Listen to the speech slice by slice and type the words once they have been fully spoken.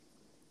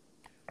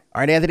All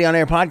right, Anthony on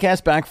Air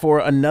Podcast back for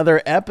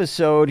another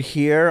episode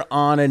here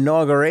on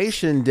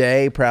Inauguration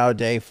Day. Proud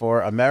day for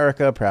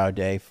America. Proud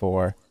day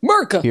for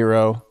Merca.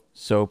 Hero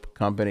Soap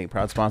Company.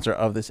 Proud sponsor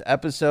of this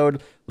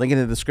episode. Link in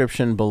the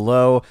description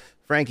below.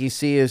 Frankie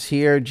C is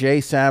here.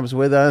 Jay Sab's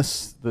with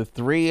us. The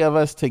three of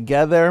us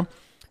together.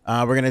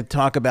 We're going to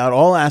talk about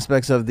all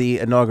aspects of the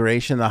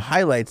inauguration, the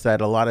highlights that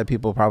a lot of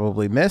people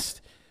probably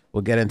missed.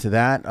 We'll get into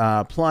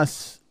that.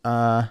 Plus,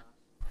 hold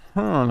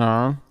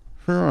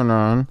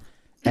on.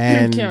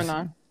 And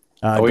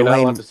are we not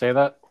allowed to say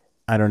that?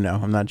 I don't know.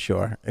 I'm not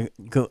sure.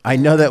 I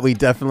know that we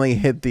definitely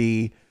hit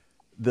the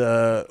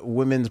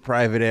women's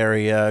private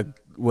area,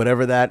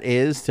 whatever that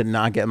is, to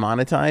not get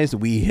monetized.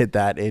 We hit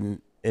that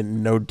in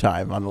no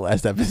time on the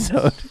last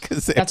episode.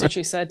 That's what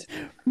she said.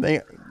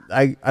 I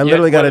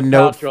literally got a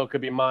note. Paltrow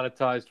could be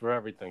monetized for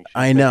everything. She's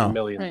I know.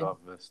 Millions off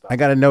of this stuff. I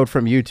got a note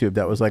from YouTube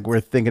that was like, "We're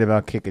thinking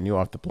about kicking you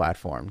off the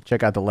platform."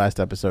 Check out the last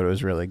episode; it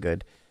was really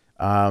good.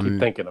 Keep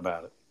thinking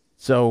about it.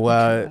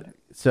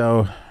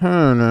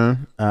 Streamed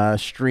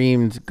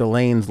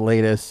Ghislaine's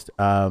latest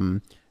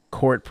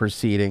court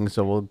proceeding,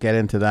 so we'll get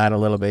into that a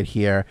little bit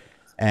here.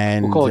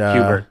 And we'll call it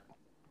Qbert.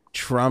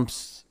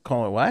 Trump's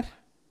call it what?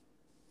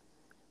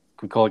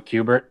 We call it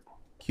Qbert.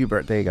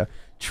 Qbert, there you go.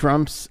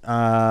 Trump's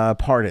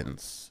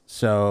pardons.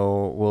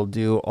 So we'll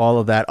do all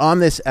of that on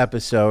this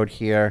episode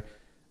here.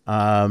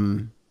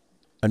 Inauguration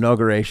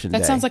Day.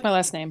 That sounds like my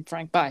last name,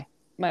 Frank. Bye.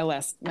 My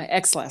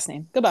ex last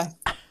name. Goodbye.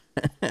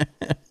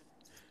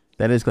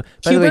 That is cool.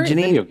 By the way,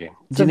 Janine, video game.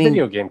 It's a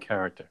video game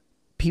character.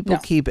 People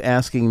keep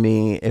asking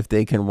me if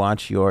they can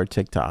watch your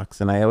TikToks,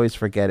 and I always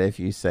forget if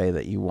you say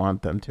that you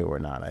want them to or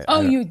not.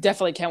 You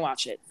definitely can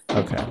watch it.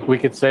 Okay. We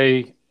could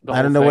say.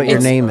 I don't know what your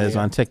name is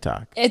on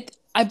TikTok.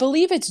 I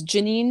believe it's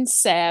Janine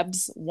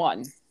Sabs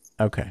 1.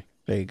 Okay,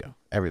 there you go,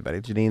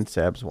 everybody. Janine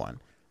Sabs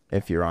 1.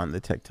 If you're on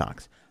the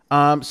TikToks.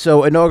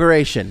 So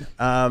inauguration.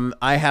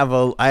 I have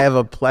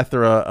a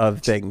plethora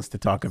of things to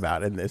talk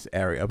about in this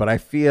area, but I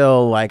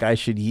feel like I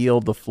should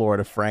yield the floor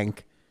to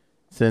Frank,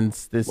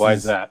 since this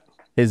is that?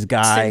 His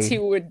guy.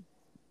 Since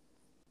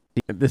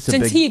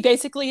he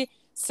basically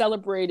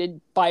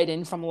celebrated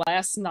Biden from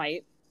last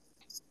night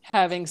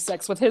having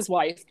sex with his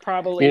wife,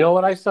 probably. You know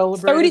what I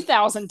celebrated?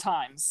 30,000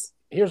 times.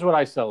 Here's what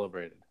I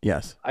celebrated.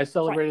 Yes. I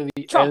celebrated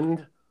the Trump.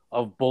 end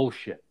of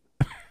bullshit.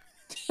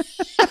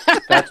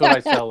 That's what I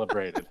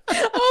celebrated.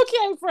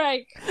 Okay,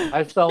 Frank.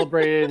 I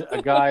celebrated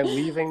a guy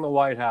leaving the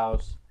White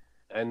House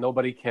and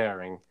nobody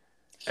caring,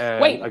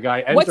 and a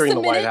guy entering the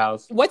White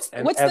House. What's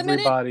the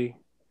minute? Everybody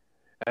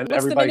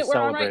What's the minute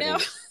we're on right now?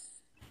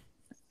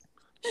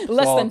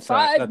 Less than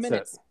 5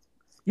 minutes.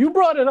 You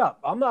brought it up.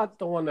 I'm not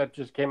the one that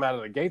just came out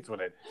of the gates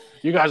with it.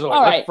 You guys are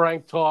like, let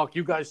Frank talk.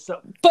 You guys,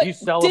 he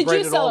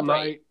celebrated all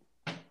night.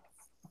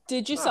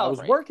 Did you celebrate?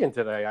 I was working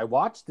today. I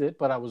watched it,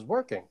 but I was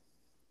working.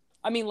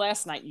 I mean,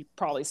 last night you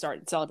probably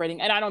started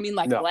celebrating. And I don't mean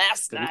like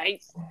last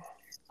night.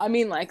 I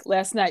mean like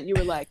last night you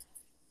were like,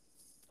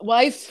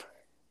 wife,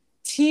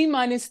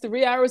 T-minus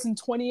 3 hours and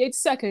 28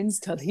 seconds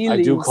till he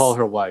leaves. I do call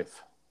her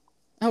wife.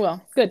 Oh,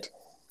 well, good.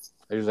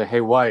 I just say, hey,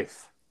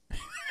 wife.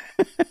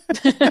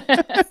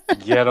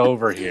 Get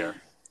over here.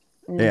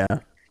 Yeah.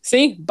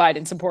 See?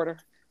 Biden supporter.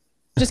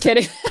 Just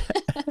kidding.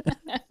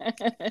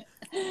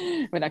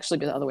 It would actually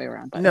be the other way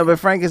around. No, but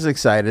Frank is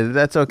excited.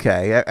 That's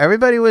okay.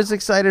 Everybody was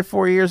excited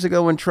 4 years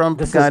ago when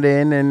Trump got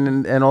in,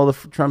 and all the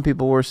Trump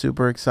people were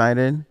super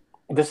excited.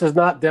 This is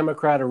not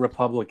Democrat or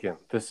Republican.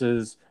 This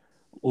is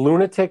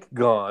lunatic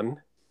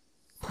gone,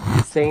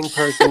 sane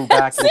person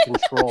back in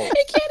control.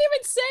 He can't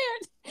even say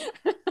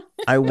it.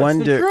 I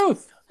wonder.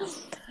 That's the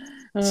truth.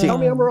 Tell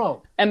me I'm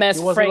wrong.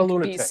 MS Frank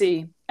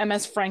BC.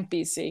 MS Frank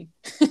BC.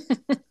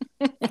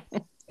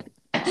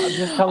 I'm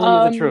just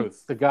telling you the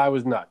truth. The guy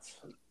was nuts.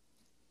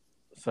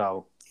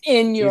 So,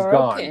 in your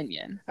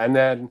opinion. And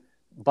then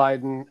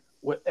Biden,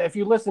 if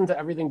you listen to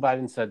everything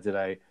Biden said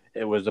today,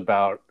 it was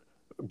about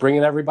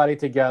bringing everybody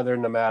together,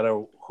 no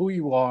matter who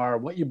you are,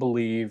 what you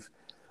believe.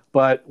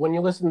 But when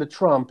you listen to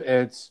Trump,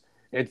 it's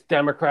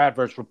Democrat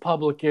versus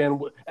Republican.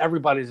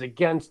 Everybody's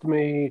against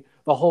me.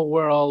 The whole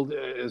world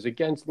is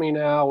against me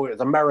now.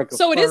 It's America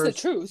So first. It is the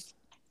truth.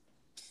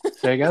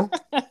 Say again?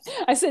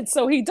 I said,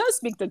 so he does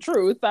speak the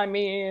truth. I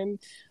mean,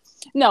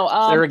 no.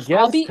 They're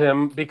against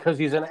him because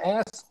he's an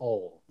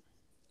asshole.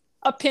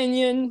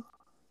 Opinion.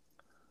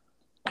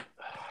 I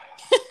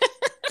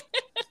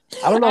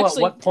don't know at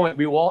what point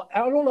I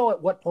don't know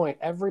at what point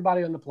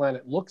everybody on the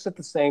planet looks at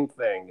the same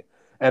thing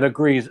and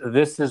agrees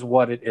this is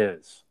what it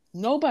is.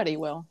 Nobody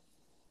will.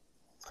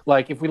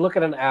 Like if we look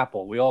at an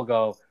apple, we all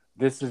go,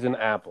 this is an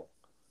apple.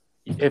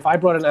 If I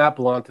brought an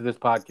apple onto this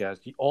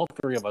podcast, all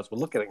three of us would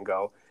look at it and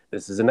go,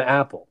 this is an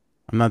apple.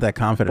 I'm not that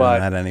confident in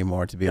that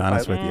anymore, to be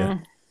honest with you.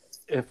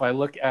 If I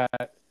look at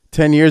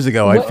 10 years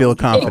ago, I'd feel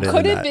confident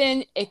in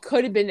that. It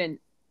could have been an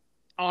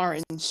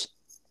orange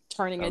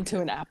turning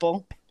into an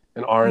apple.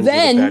 An orange with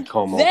a bad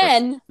comb over.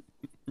 Then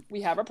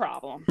we have a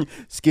problem.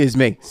 Excuse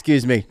me.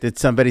 Did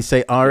somebody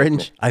say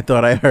orange? I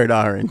thought I heard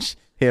orange.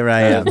 Here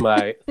I am. That's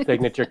my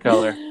signature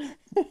color.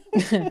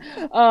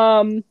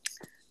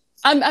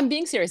 I'm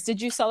being serious.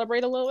 Did you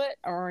celebrate a little bit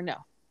or no?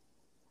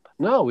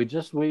 No,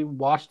 we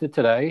watched it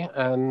today,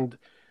 and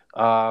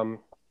um,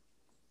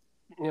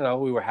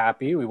 we were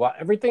happy. We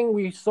watched everything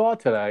we saw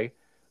today.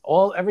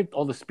 All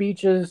the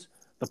speeches,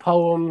 the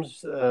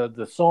poems,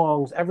 the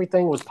songs,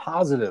 everything was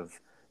positive.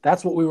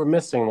 That's what we were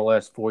missing the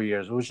last 4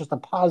 years. It was just a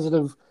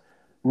positive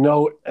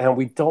note, and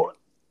we don't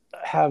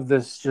have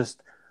this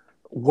just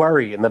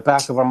worry in the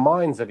back of our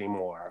minds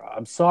anymore.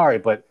 I'm sorry,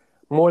 but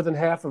more than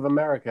half of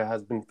America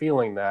has been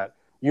feeling that.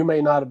 You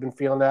may not have been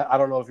feeling that. I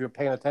don't know if you're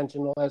paying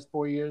attention the last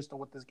 4 years to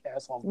what this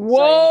asshole's been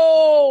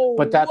saying.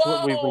 But that's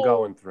what we've been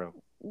going through.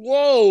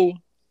 Whoa.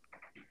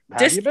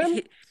 Have you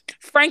been?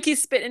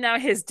 Frankie's spitting out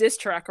his diss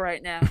track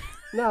right now.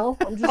 No,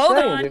 I'm just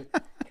saying.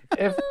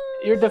 If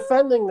you're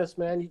defending this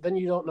man, then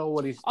you don't know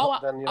what he's.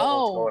 Then you don't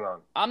know what's going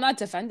on. I'm not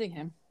defending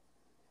him.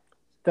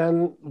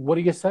 Then what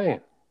are you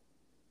saying?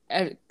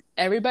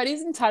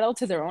 Everybody's entitled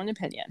to their own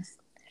opinion.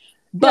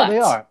 But they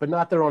are, but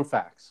not their own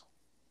facts.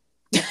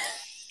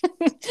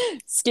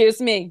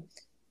 Excuse me.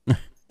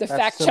 The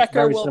fact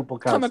checker will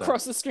come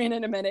across the screen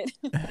in a minute.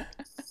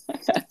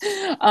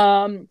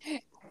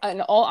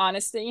 In all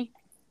honesty,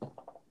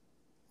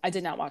 I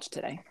did not watch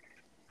today.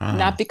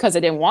 Not because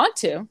I didn't want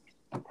to,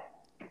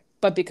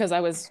 but because I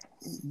was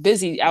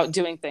busy out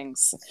doing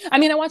things. I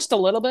mean, I watched a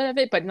little bit of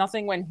it, but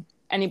nothing when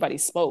anybody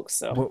spoke.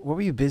 So, what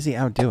were you busy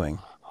out doing?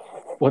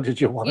 What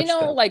did you watch?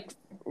 Like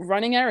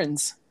running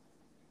errands.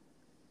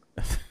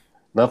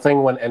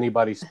 Nothing when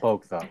anybody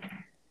spoke, though.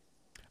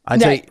 I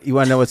tell you, you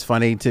want to know what's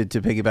funny to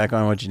piggyback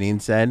on what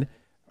Janine said?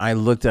 I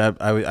looked up,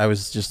 I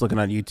was just looking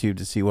on YouTube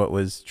to see what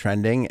was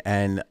trending,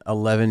 and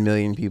 11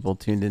 million people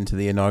tuned into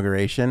the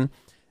inauguration.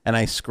 And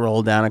I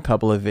scrolled down a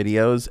couple of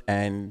videos,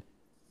 and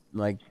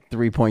like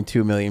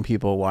 3.2 million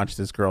people watched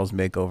this girl's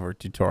makeover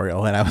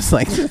tutorial. And I was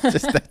like,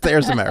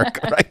 there's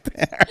America right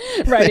there.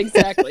 Right,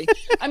 exactly.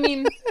 I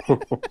mean,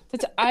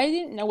 I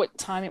didn't know what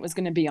time it was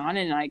going to be on,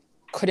 and I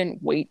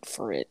couldn't wait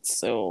for it.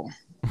 So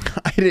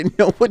I didn't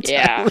know what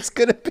time it was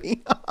going to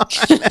be on.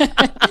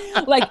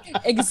 Like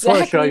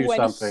exactly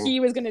when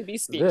he was going to be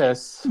speaking.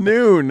 This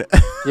noon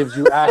gives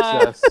you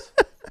access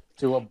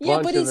to a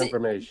bunch of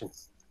information.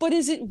 But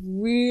is it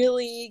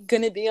really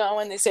going to be on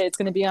when they say it's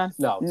going to be on?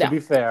 No, to be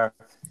fair,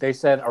 they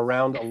said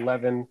around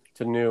 11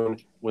 to noon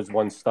was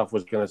when stuff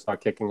was going to start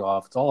kicking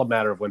off. It's all a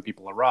matter of when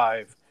people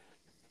arrive.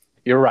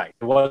 You're right.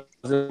 You're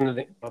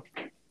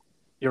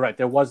right.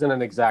 There wasn't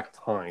an exact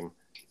time.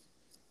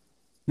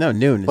 No,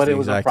 noon is the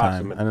exact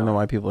time. I don't know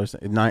why people are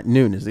saying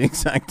noon is the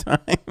exact time.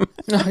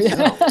 Noon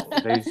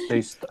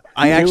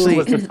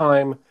was the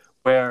time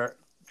where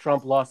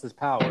Trump lost his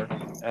power,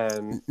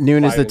 and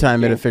noon is the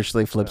time it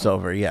officially flips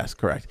over. Yes,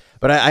 correct.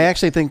 But I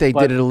actually think they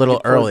did it a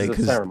little early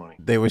because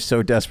they were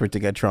so desperate to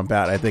get Trump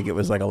out. I think it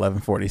was like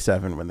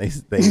 11:47 when they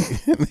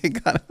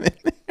got him in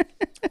there.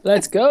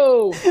 Let's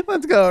go.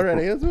 Let's go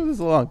already. Let's move this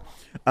along.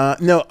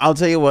 No, I'll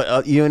tell you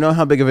what. You know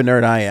how big of a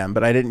nerd I am,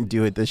 but I didn't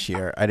do it this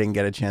year. I didn't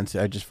get a chance.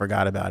 I just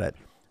forgot about it.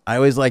 I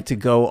always like to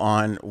go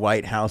on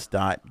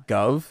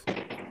whitehouse.gov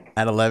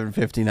at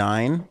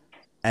 11:59.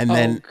 And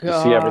then you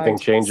see everything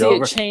change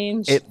over.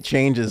 It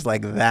changes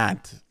like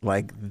that.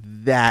 Like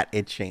that,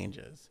 it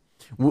changes.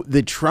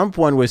 The Trump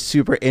one was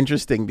super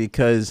interesting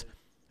because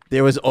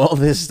there was all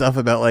this stuff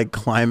about like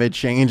climate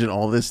change and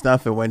all this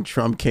stuff. And when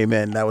Trump came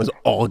in, that was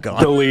all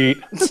gone.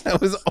 Delete. That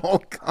was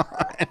all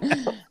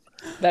gone.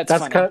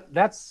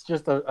 That's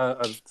just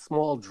a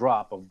small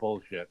drop of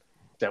bullshit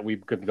that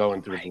we've been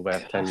going through the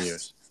last 10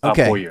 years.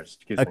 Okay. 4 years,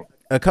 excuse me.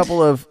 A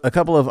couple of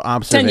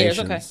observations. 10 years,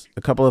 okay.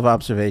 A couple of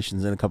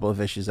observations and a couple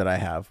of issues that I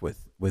have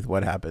with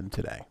what happened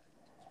today.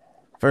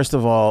 First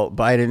of all,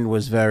 Biden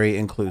was very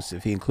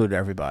inclusive. He included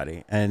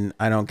everybody, and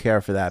I don't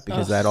care for that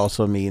because that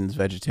also means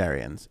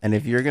vegetarians. And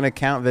if you're going to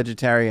count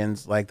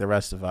vegetarians like the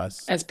rest of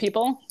us as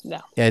people,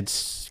 no,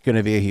 it's going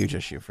to be a huge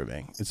issue for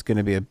me. It's going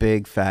to be a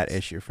big fat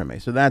issue for me.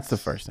 So that's the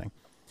first thing.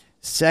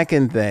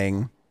 Second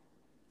thing,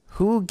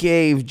 who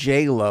gave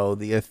J-Lo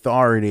the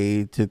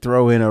authority to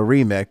throw in a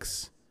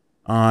remix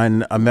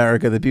on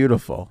America the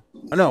Beautiful?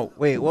 Oh, no,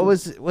 wait,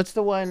 what's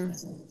the one?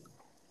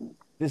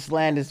 This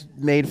land is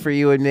made for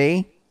you and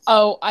me.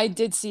 Oh, I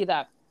did see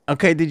that.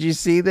 Okay, did you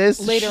see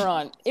this? Later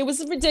on. It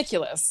was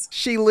ridiculous.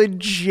 She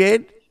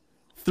legit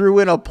threw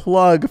in a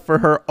plug for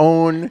her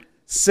own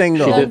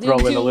single. She did throw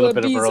in a little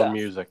bit of her own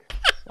music.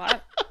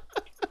 What?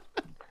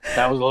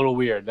 That was a little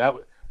weird.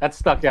 That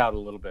stuck out a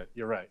little bit.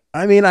 You're right.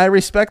 I mean, I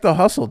respect the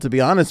hustle, to be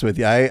honest with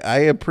you. I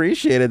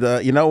appreciated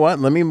you know what?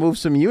 Let me move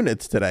some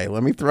units today.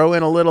 Let me throw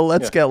in a little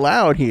Let's Get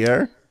Loud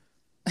here.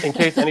 In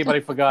case anybody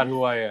forgot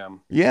who I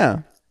am.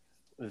 Yeah.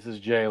 This is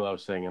J-Lo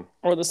singing.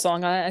 Or the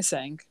song I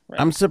sang.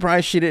 Right. I'm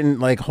surprised she didn't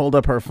like hold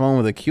up her phone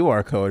with a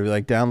QR code and be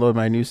like, download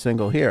my new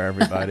single here,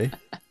 everybody.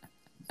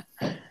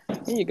 Here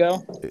you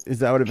go.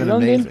 That would have been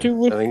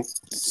amazing.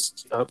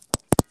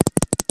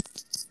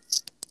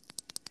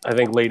 I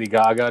think Lady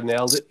Gaga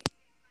nailed it.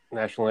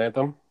 National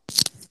anthem.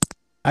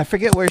 I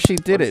forget where she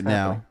did it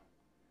now.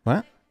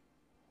 What?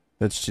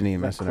 That's Janine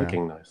messing around.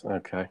 Clicking nice.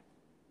 Okay.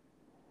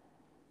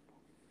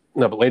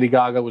 No, but Lady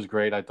Gaga was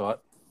great, I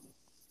thought.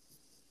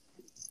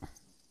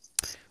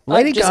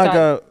 Lady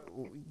Gaga.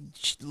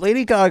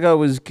 Lady Gaga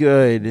was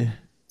good.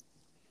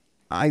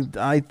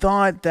 I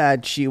thought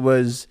that she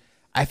was.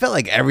 I felt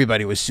like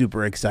everybody was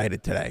super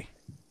excited today,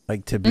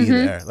 like to be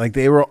there. Like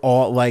they were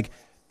all like.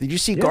 Did you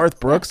see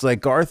Garth Brooks?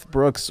 Like Garth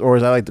Brooks, or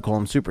as I like to call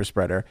him, Super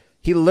Spreader.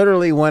 He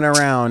literally went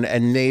around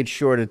and made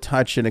sure to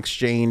touch and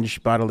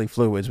exchange bodily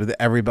fluids with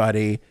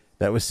everybody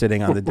that was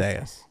sitting on the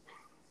dais.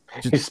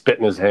 He spit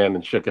in his hand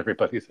and shook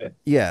everybody's hand.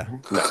 Yeah.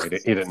 No, he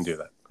didn't do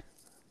that.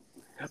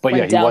 But Went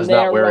yeah, he was down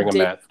not there, wearing a rubbed it,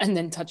 mask. and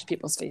then touched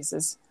people's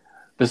faces.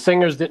 The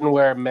singers didn't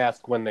wear a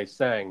mask when they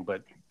sang,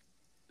 but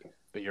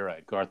you're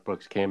right. Garth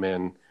Brooks came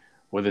in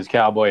with his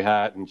cowboy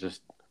hat and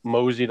just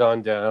moseyed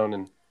on down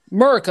and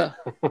America.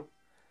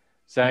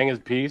 sang his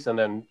piece. And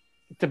then,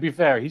 to be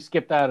fair, he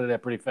skipped out of there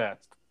pretty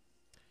fast.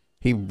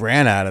 He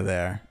ran out of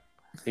there.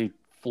 He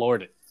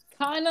floored it.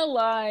 Kind of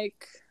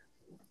like,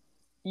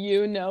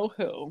 you know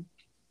who.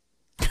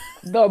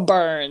 The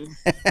Burn.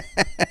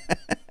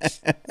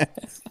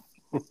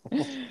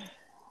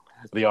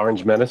 The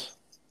Orange Menace.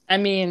 I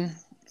mean,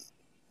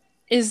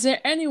 is there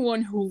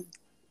anyone who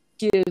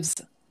gives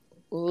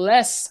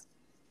less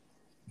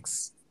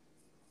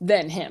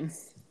than him?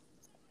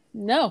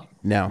 No.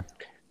 No.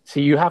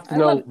 See, you have to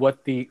know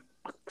what the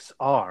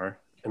are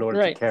in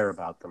order to care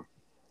about them.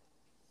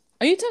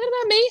 Are you talking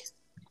about me?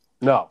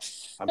 No,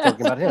 I'm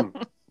talking about him.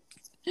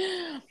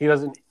 He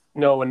doesn't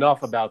know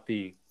enough about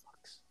the.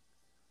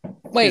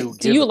 Wait,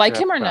 do you like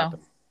him or no? Them.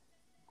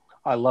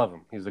 I love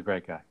him. He's a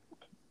great guy.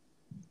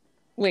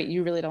 Wait,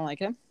 you really don't like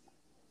him?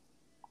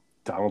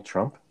 Donald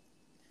Trump?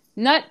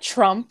 Not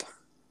Trump.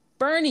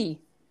 Bernie.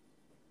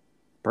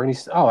 Bernie.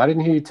 Oh, I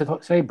didn't hear you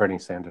say Bernie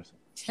Sanders.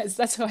 Yes,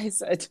 that's what I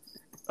said.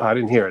 Oh, I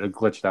didn't hear it. It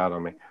glitched out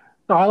on me.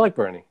 No, I like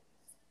Bernie.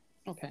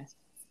 Okay.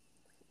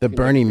 The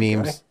Bernie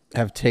memes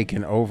have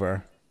taken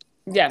over.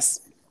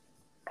 Yes.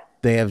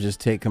 They have just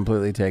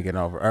completely taken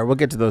over. All right, we'll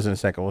get to those in a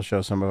second. We'll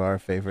show some of our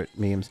favorite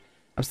memes.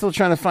 I'm still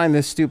trying to find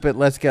this stupid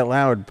 "Let's Get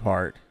Loud"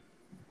 part.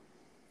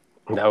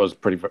 That was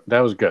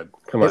good.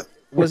 Come on.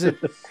 Was it?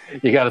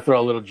 You got to throw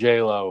a little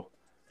J-Lo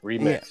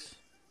remix. Yeah.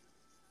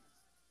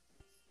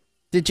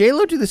 Did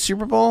J-Lo do the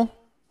Super Bowl?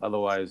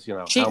 Otherwise,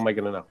 how am I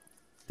going to know?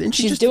 Didn't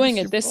she She's just do doing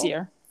the it Super this Bowl?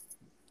 year.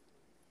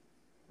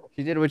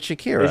 She did it with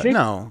Shakira. Is she?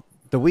 No,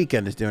 The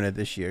Weeknd is doing it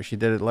this year. She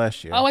did it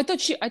last year. Oh, I thought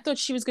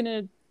she was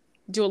gonna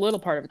do a little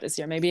part of it this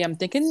year. Maybe I'm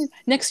thinking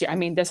next year. I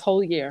mean, this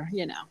whole year,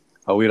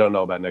 Oh, we don't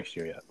know about next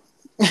year yet.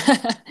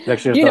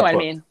 Next year, you know what I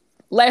mean.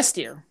 Last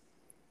year.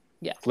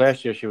 Yeah.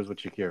 Last year she was with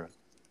Shakira.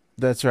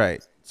 That's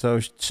right. So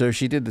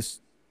she did this.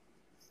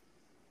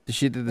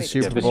 She did the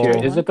Super this Bowl.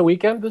 year. Is it The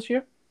Weeknd this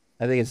year?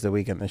 I think it's The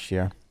Weeknd this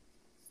year.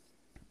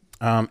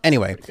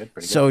 Anyway, Pretty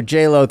good. so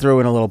J-Lo threw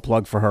in a little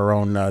plug for her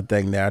own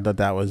thing there. I thought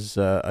that was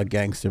a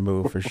gangster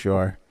move for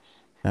sure.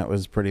 That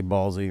was pretty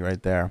ballsy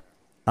right there.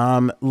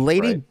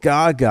 Lady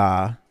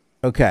Gaga.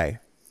 Okay.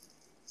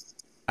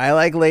 I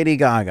like Lady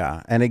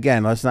Gaga. And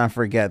again, let's not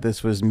forget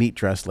this was Meat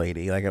Dress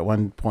Lady. Like at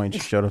one point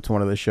she showed up to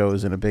one of the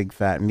shows in a big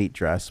fat meat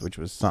dress, which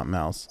was something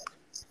else.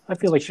 I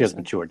feel like she has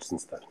matured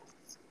since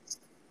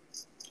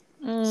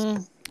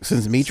then.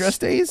 Since meat dress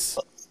days?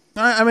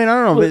 I mean,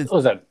 I don't know. What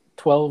was that,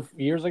 12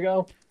 years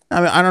ago? I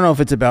mean, I don't know if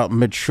it's about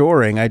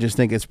maturing. I just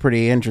think it's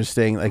pretty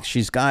interesting. Like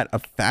she's got a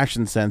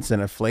fashion sense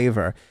and a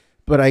flavor,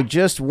 but I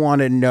just want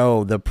to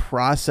know the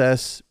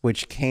process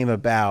which came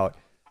about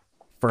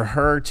for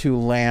her to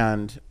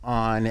land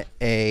on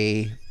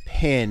a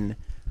pin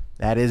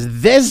that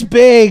is this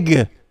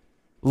big.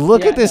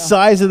 Look at the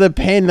size of the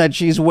pin that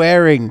she's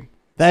wearing.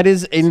 That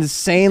is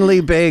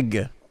insanely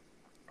big.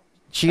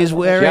 She's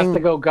wearing. She has to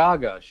go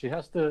Gaga. She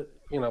has to,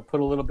 put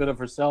a little bit of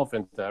herself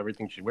into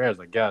everything she wears,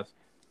 I guess.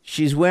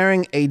 She's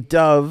wearing a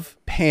Dove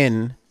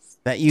pin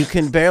that you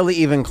can barely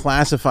even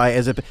classify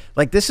as a...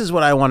 Like, this is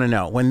what I want to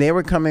know. When they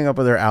were coming up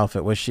with her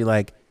outfit, was she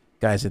like,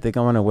 guys, I think I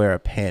want to wear a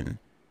pin?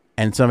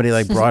 And somebody,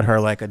 brought her,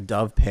 a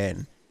Dove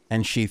pin,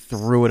 and she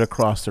threw it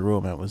across the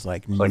room. And it was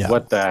like, no. Like,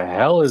 what the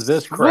hell is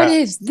this crap? What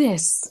is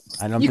this?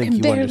 I don't you think can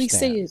you barely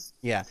understand. see it.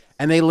 Yeah.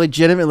 And they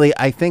legitimately...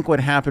 I think what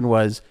happened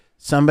was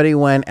somebody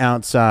went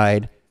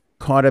outside,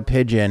 caught a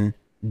pigeon,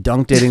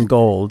 dunked it in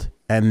gold,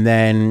 and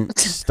then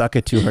stuck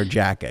it to her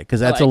jacket because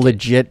that's a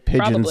legit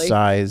pigeon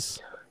size.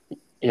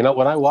 When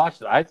I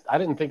watched it, I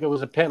didn't think it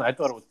was a pin. I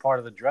thought it was part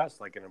of the dress,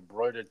 like an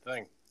embroidered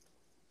thing.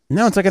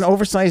 No, it's like an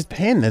oversized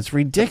pin. That's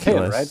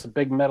ridiculous. Pin, right? It's a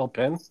big metal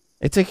pin.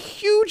 It's a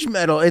huge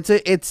metal. It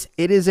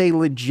is a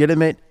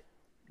legitimate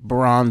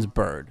bronze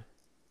bird.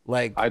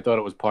 Like I thought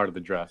it was part of the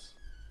dress.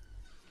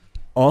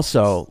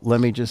 Also, let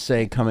me just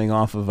say, coming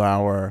off of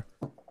our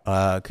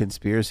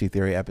conspiracy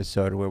theory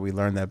episode where we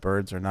learned that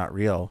birds are not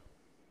real,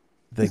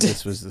 I think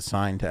this was the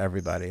sign to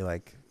everybody.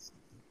 Like,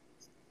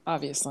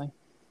 obviously,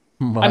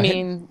 what? I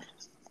mean,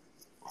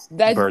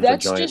 that's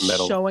just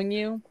metal. showing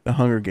you the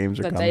Hunger Games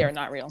are that coming. they are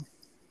not real.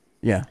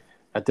 Yeah,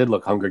 that did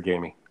look Hunger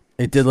Gamey.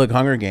 It did look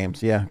Hunger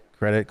Games. Yeah,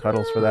 credit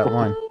Cuddles for that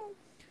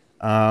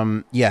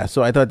one. Yeah,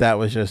 so I thought that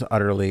was just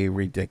utterly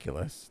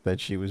ridiculous that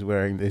she was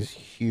wearing this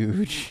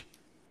huge,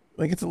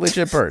 like it's a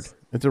legit bird.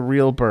 It's a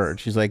real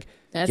bird. She's like,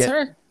 That's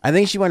her. I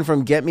think she went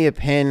from get me a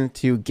pin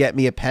to get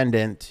me a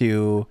pendant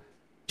to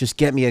just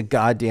get me a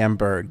goddamn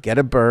bird. Get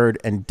a bird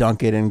and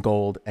dunk it in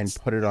gold and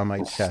put it on my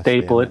chest.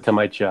 Staple it to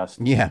my chest.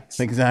 Yeah,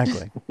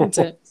 exactly. That's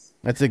it.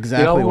 That's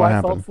exactly who what I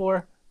happened. felt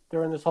for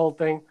during this whole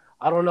thing?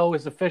 I don't know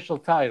his official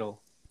title,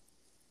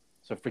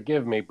 so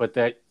forgive me, but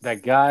that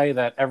guy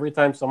that every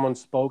time someone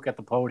spoke at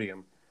the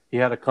podium, he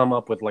had to come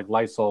up with like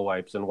Lysol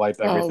wipes and wipe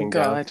everything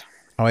down.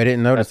 Oh, I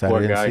didn't notice that. I Poor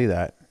didn't guy. see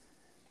that.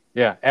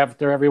 Yeah,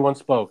 after everyone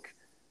spoke,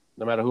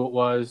 no matter who it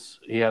was,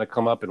 he had to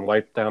come up and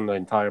wipe down the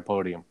entire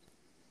podium.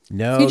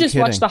 No, He just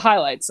kidding. watched the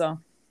highlights, so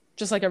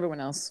just like everyone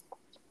else.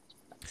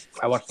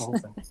 I watched the whole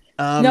thing.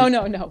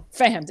 No.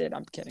 Fam did.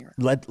 I'm kidding.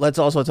 Let's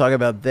also talk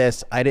about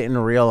this. I didn't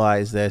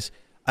realize this.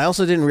 I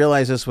also didn't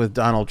realize this with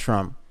Donald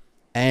Trump.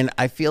 And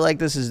I feel like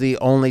this is the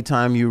only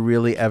time you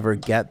really ever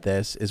get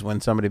this is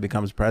when somebody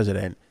becomes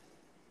president,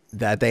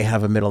 that they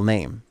have a middle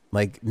name.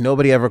 Like,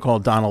 nobody ever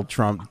called Donald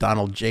Trump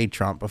Donald J.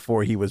 Trump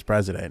before he was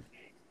president.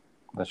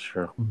 That's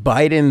true.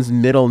 Biden's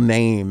middle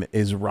name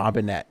is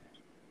Robinette.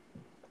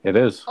 It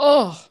is.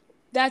 Oh,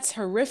 that's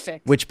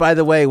horrific. Which, by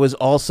the way, was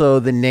also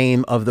the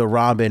name of the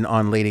robin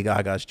on Lady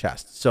Gaga's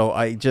chest. So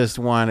I just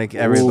want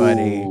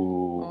everybody... Ooh,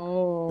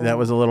 Oh, That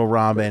was a little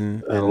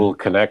robin. a little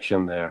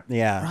connection there.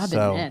 Yeah.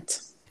 Robinette.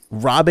 So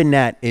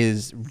Robinette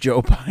is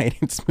Joe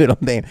Biden's middle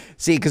name.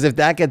 See, because if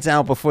that gets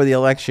out before the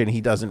election,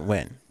 he doesn't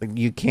win. Like,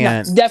 you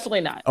can't No,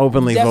 definitely not.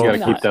 openly You Definitely vote.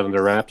 got to not. keep that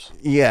under wraps.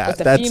 Yeah, With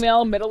the that's...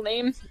 female middle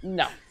name,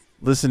 no.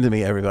 Listen to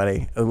me,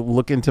 everybody.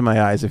 Look into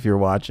my eyes if you're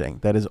watching.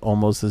 That is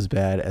almost as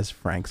bad as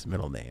Frank's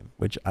middle name,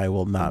 which I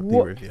will not be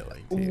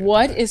revealing to you.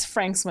 What is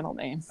Frank's middle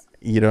name?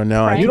 You don't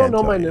know? I Frank? You don't can't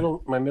know tell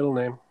my you. middle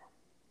name.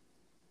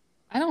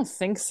 I don't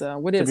think so.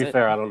 What To is be it?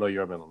 fair, I don't know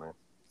your middle name.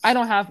 I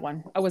don't have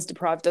one. I was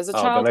deprived as a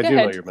Oh, child. then I Go do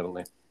know ahead. your middle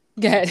name.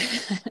 Go ahead.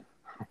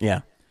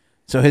 Yeah.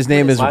 So his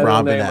name is My middle name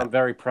Robinette. I'm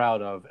very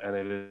proud of, and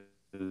it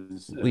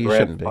is Well, you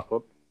shouldn't be.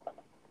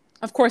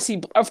 Of course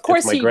he.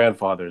 It's my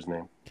grandfather's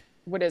name.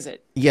 What is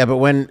it? Yeah, but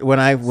when we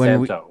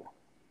Santo.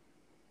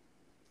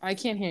 I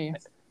can't hear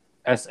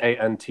you.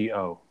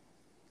 Santo.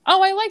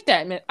 Oh, I like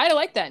that. I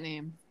like that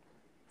name.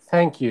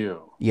 Thank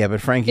you. yeah,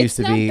 but Frank It's used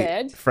to not be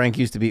bad. Frank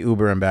used to be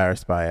uber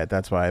embarrassed by it.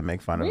 That's why I make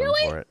fun of him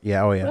Really? for it.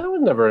 Yeah, oh yeah. I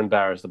was never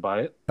embarrassed about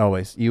it.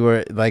 Always. You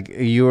were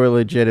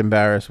legit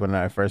embarrassed when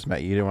I first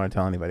met you. You didn't want to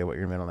tell anybody what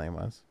your middle name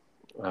was.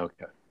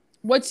 Okay.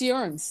 What's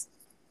yours?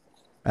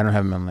 I don't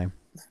have a middle name.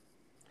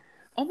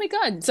 Oh my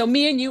God! So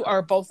me and you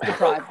are both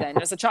deprived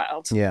then, as a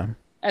child, Yeah.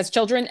 as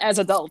children, as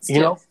adults. You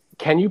too. know,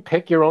 can you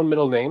pick your own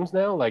middle names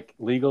now? Like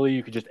legally,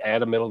 you could just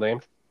add a middle name.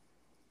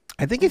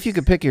 I think if you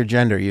could pick your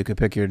gender, you could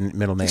pick your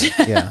middle name.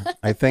 Yeah.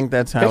 I think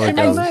that's how Pick it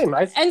your goes. name.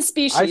 And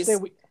species. I say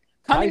we.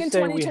 Coming I in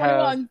say we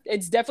 2021,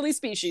 it's definitely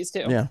species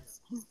too. Yeah.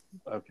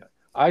 Okay.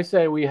 I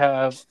say we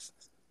have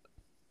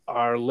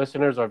our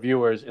listeners, our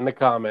viewers, in the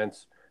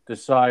comments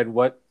decide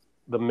what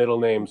the middle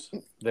names,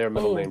 their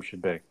middle Oh. name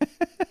should be.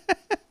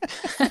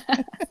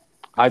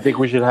 I think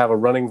we should have a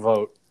running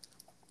vote.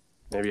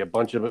 Maybe a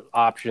bunch of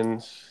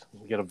options.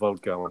 Get a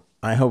vote going.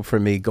 I hope for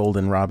me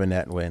Golden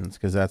Robinette wins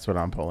because that's what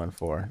I'm pulling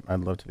for.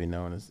 I'd love to be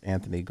known as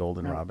Anthony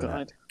Golden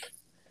Robinette.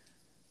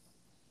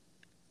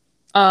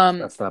 God.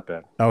 That's not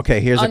bad. Okay,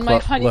 here's On a my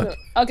look. honeymoon.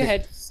 Oh, go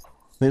ahead.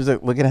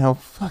 Look at how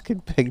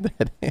fucking big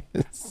that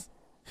is.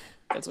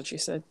 That's what you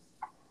said.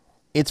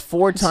 It's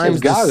four times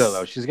She's Gaga,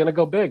 though. She's going to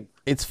go big.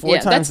 It's four Yeah,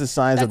 times the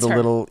size of that's the her.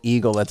 little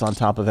eagle that's on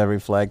top of every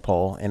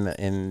flagpole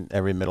in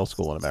every middle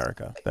school in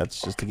America.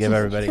 That's just to give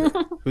everybody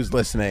who's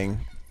listening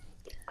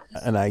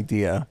an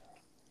idea.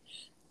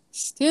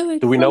 Steal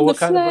it Do we know from what the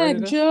kind of bird flag,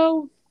 it is?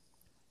 Joe.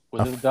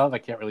 Was it a dove? I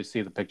can't really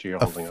see the picture you're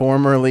A holding up.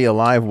 formerly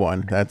alive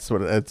one. That's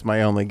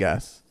my only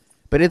guess.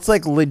 But it's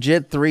like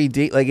legit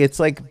 3D. Like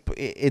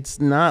it's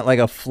not like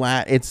a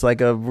flat. It's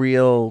like a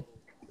real.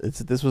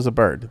 This was a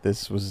bird.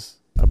 This was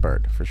a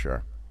bird for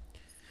sure.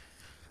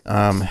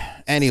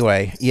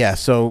 Anyway, yeah.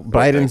 So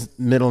Biden's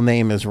middle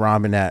name is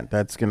Robinette.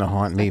 That's gonna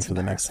haunt me for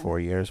the next 4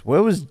 years.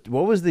 What was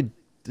the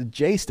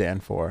J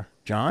stand for?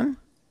 John?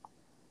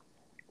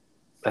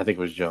 I think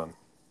it was John.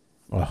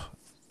 Oh,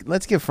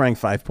 let's give Frank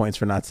 5 points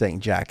for not saying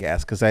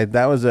jackass because I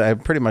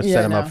pretty much Yeah,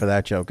 set him no. up for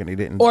that joke and he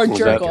didn't. Or Was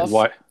jerk that off.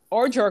 why-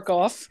 Or jerk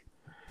off.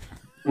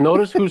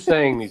 Notice who's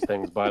saying these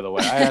things, by the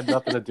way. I had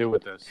nothing to do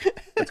with this.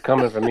 It's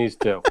coming from these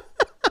two.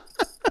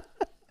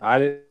 I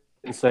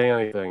didn't say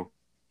anything.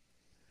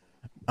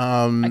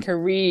 I can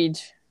read.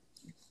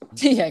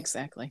 Yeah,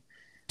 exactly.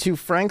 To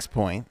Frank's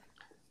point,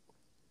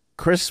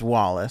 Chris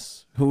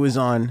Wallace, who is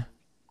on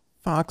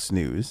Fox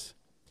News,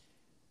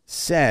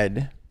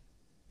 said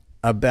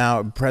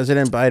about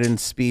President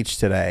Biden's speech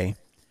today,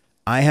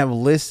 I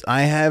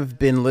have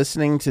been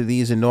listening to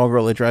these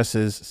inaugural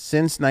addresses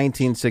since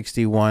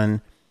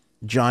 1961,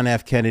 John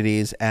F.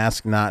 Kennedy's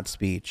Ask Not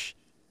speech.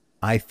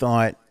 I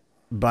thought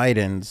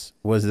Biden's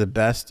was the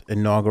best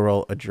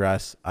inaugural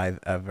address I've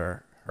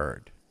ever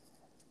heard.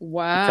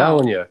 Wow. I'm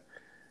telling you,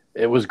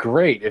 it was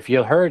great. If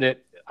you heard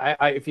it,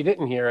 if you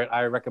didn't hear it,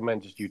 I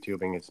recommend just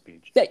YouTubing his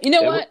speech. You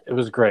know what? It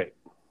was great.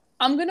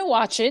 I'm going to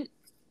watch it.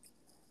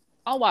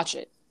 I'll watch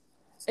it.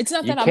 It's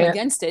not You that I'm can't-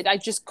 against it. I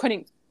just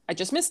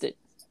missed it.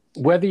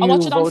 Whether you I'll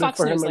watch it on voted Fox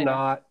for him News or later.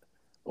 not,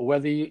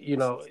 whether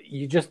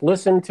you just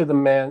listen to the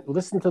man,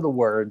 listen to the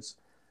words,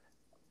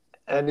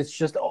 and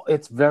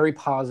it's very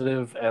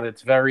positive and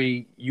it's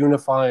very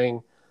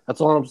unifying.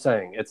 That's all I'm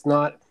saying. It's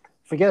not,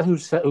 forget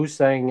who's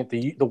saying it.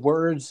 The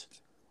words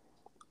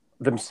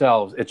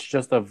themselves. It's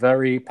just a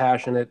very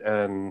passionate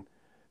and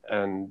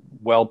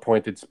well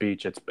pointed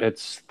speech.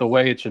 It's the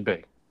way it should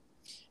be.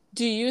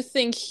 Do you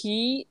think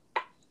he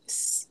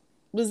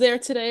was there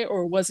today,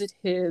 or was it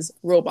his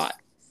robot?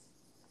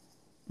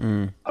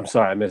 I'm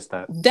sorry, I missed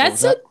that.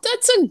 That's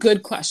a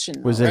good question.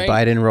 Though, Was it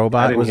right? Biden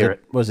robot? I didn't hear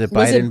it. Was it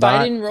Was Biden it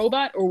bot? Biden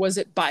robot, or was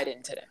it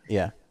Biden today?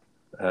 Yeah.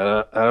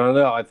 I don't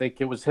know. I think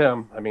it was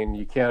him. I mean,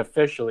 you can't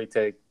officially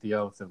take the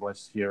oath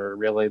unless you're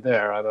really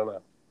there. I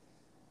don't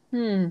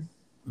know.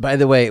 By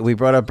the way, we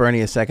brought up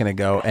Bernie a second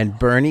ago, and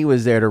Bernie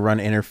was there to run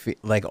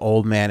like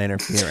old man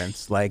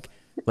interference. Like,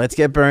 let's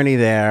get Bernie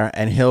there,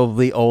 and he'll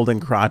be old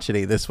and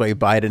crotchety. This way,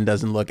 Biden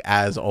doesn't look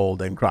as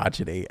old and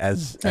crotchety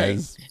as Bernie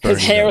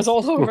His hair does.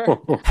 was all over.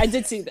 I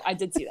did see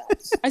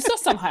that. I saw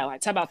some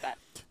highlights. How about that?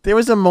 There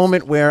was a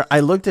moment where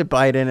I looked at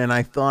Biden and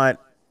I thought,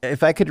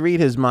 if I could read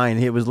his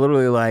mind, it was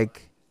literally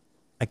like,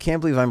 I can't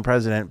believe I'm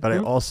president, but I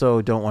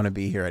also don't want to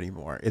be here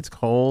anymore. It's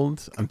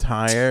cold. I'm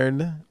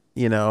tired.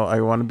 You know, I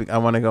want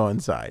to go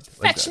inside.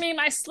 Like Fetch that. me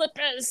my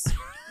slippers.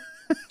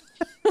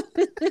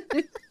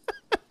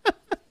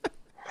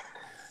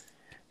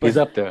 He's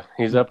up there.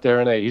 He's up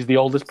there in age. He's the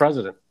oldest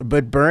president.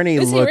 But Bernie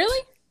Is he looked.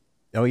 really?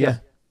 Oh yeah,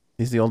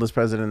 he's the oldest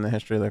president in the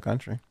history of their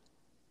country.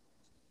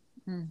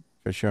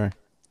 For sure.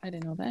 I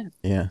didn't know that.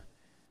 Yeah.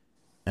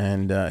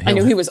 And I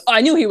knew he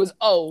was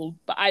old,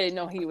 but I didn't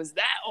know he was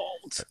that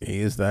old. he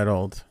is that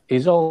old.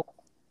 He's old.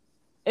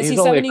 Is He's he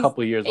only a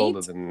couple of years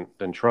 78? older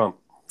than Trump.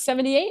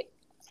 78?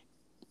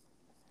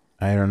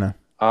 I don't know.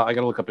 I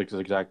got to look up his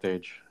exact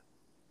age.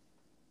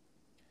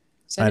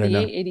 I don't know.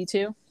 78,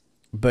 82?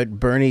 But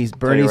Bernie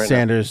right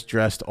Sanders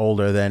dressed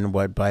older than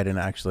what Biden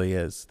actually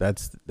is. That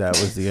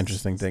was the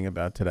interesting thing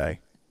about today.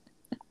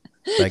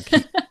 Like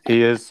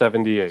He is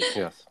 78.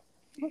 Yes,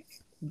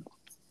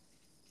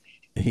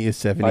 he is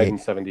 78.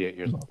 Biden's 78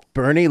 years old.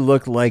 Bernie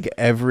looked like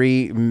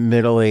every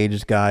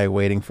middle-aged guy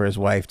waiting for his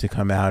wife to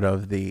come out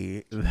of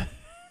the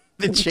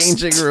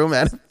changing room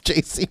at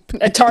JC.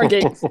 At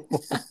Target.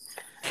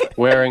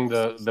 Wearing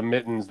the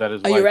mittens that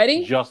his Are you wife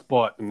ready? just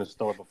bought in the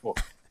store before.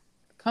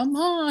 Come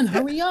on,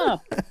 hurry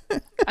up.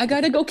 I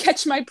got to go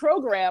catch my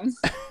program.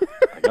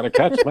 I got to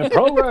catch my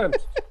program.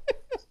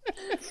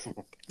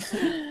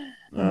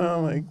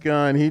 Oh my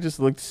god, he just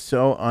looked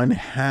so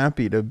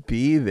unhappy to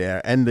be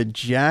there, and the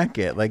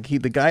jacket, like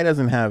the guy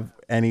doesn't have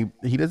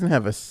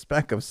a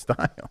speck of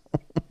style.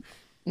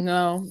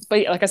 No,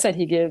 but like I said,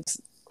 he gives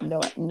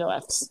no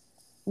Fs.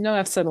 No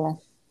Fs at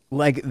all.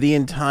 Like the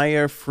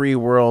entire free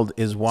world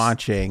is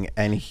watching,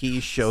 and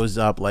he shows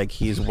up like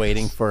he's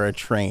waiting for a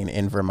train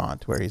in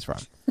Vermont, where he's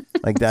from.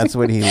 Like that's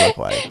what he looked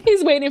like.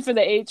 He's waiting for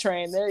the A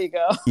train. There you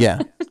go.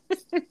 Yeah.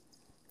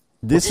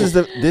 That's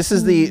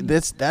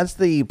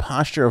the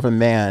posture of a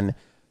man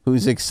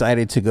who's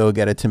excited to go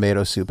get a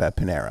tomato soup at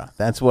Panera.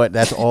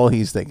 That's all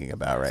he's thinking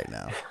about right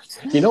now.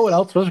 You know what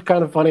else was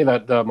kind of funny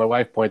that my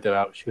wife pointed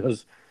out? She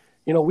goes,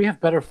 we have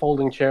better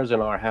folding chairs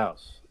in our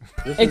house.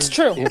 It's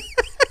true.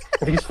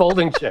 These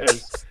folding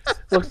chairs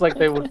looks like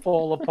they would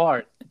fall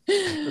apart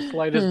the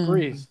slightest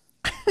breeze.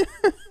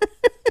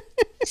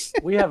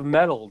 We have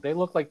metal. They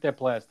look like they're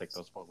plastic,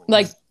 those folding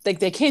chairs. Like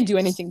they can't do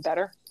anything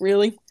better,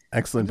 really.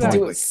 Excellent They point.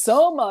 do it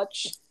so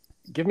much.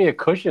 Give me a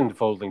cushioned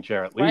folding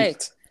chair at least.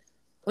 Right.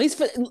 At least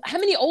for how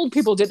many old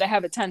people did they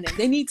have attending?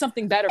 They need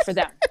something better for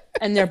them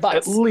and their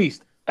butts.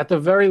 At the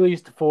very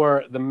least,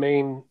 for the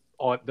main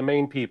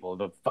people,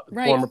 the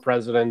Right. former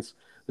presidents,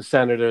 the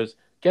senators,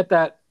 get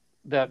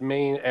that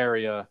main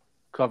area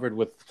covered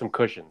with some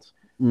cushions.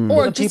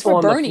 Or The just people for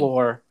on Bernie. the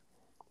floor,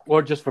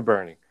 or just for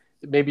Bernie,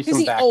 maybe some Is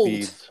he back old?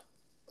 beads,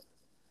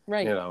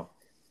 Right.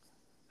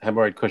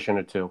 hemorrhoid cushion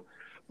or two.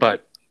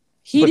 But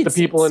Heated the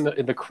people seats.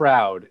 in the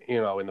crowd,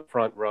 in the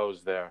front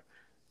rows there,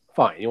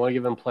 fine. You want to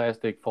give them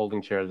plastic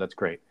folding chairs, that's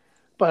great.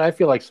 But I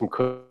feel like some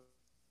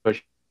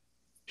cushions.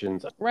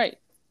 Right.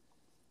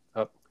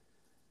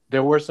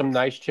 There were some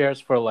nice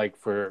chairs for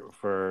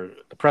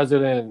the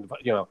president.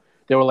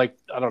 There were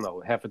I don't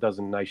know, half a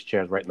dozen nice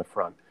chairs right in the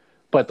front.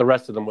 But the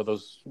rest of them were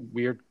those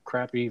weird,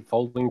 crappy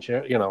folding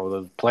chairs.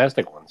 Those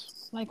plastic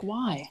ones. Like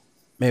why?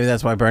 Maybe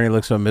that's why Bernie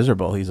looks so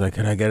miserable. He's like,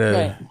 could I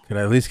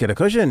at least get a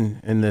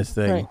cushion in this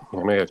thing? Right.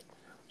 I mean, I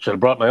should have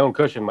brought my own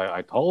cushion.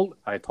 I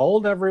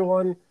told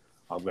everyone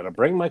I'm going to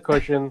bring my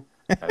cushion,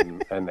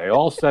 and they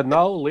all said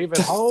no. Leave it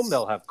home.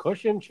 They'll have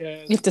cushion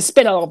chairs. You have to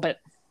spin a little bit.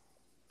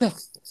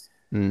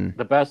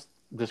 The best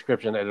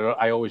description, and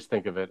I always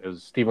think of it,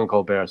 is Stephen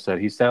Colbert said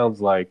he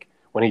sounds like,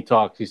 when he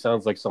talks, he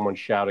sounds like someone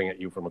shouting at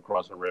you from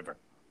across a river.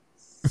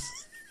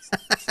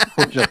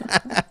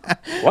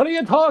 What are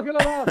you talking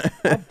about?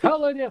 I'm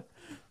telling you.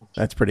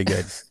 That's pretty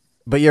good.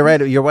 But you're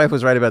right. Your wife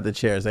was right about the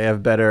chairs. They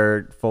have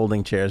better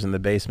folding chairs in the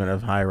basement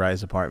of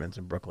high-rise apartments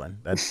in Brooklyn.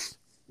 That's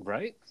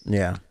Right?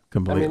 yeah.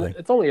 completely. I mean,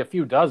 it's only a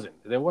few dozen.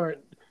 They weren't.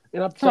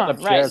 You're not Come setting on,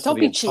 up right. chairs Don't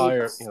for be the cheap.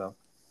 entire.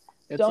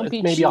 It's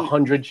maybe cheap.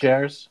 100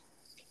 chairs.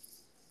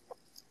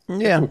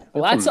 Yeah.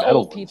 Lots of metal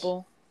old ones.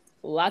 people.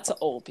 Lots of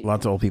old people.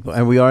 Lots of old people.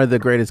 And we are the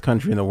greatest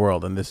country in the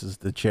world, and this is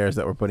the chairs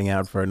that we're putting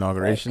out for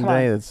Inauguration Right, come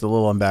Day. on. It's a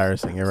little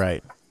embarrassing. You're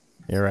right.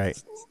 There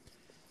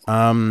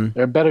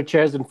are better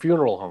chairs in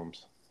funeral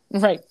homes.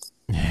 Right.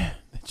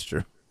 That's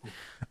true.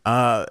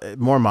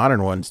 More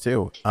modern ones,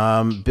 too.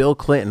 Bill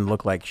Clinton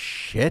looked like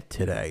shit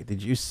today.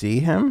 Did you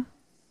see him?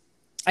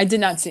 I did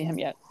not see him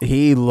yet.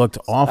 He looked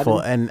awful.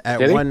 And at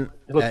Did one...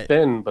 he looked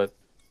thin, but...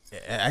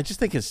 I just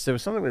think there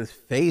was something with his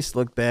face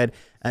looked bad.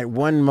 At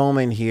one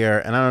moment here,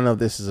 and I don't know if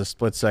this is a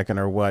split second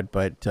or what,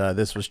 but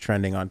this was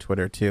trending on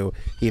Twitter too.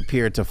 He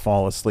appeared to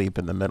fall asleep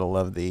in the middle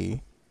of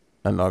the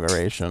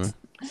inauguration.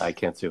 I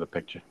can't see the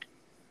picture.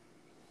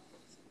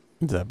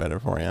 Is that better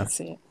for you? Let's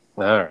see it.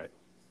 All right.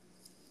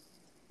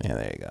 Yeah,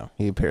 there you go.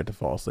 He appeared to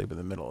fall asleep in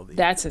the middle of the...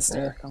 That's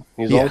hysterical.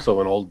 He's also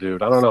an old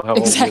dude. I don't know how old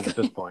he is Exactly. at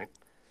this point,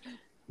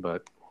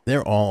 but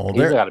They're all...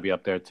 he's got to be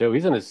up there too.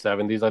 He's in his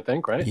 70s, I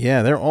think, right?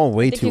 Yeah, they're all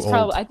way too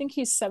old. I think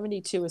he's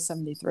 72 or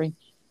 73.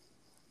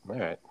 All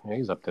right. Yeah,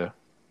 he's up there.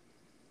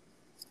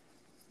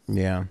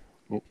 Yeah.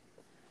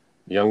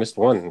 Youngest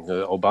one,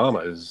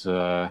 Obama, is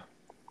like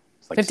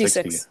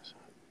 56. 60.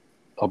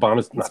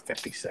 Obama's not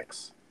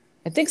 56.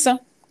 I think so.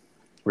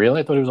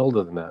 Really? I thought he was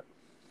older than that.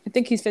 I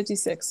think he's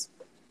 56.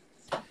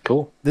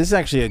 Cool. This is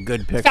actually a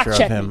good picture Fact of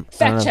check him. me. I Fact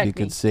don't know if check you me.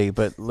 could see,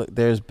 but look,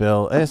 there's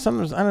Bill.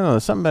 Something, I don't know,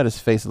 something about his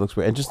face that looks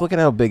weird. And just look at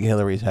how big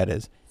Hillary's head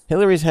is.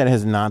 Hillary's head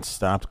has not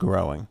stopped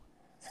growing,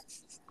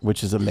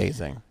 which is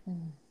amazing.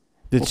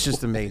 It's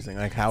just amazing,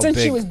 like how Since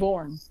big. she was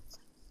born.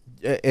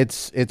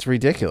 It's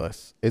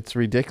ridiculous. It's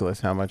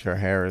ridiculous how much her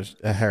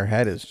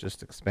head is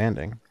just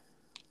expanding.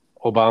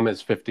 Obama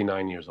is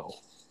 59 years old.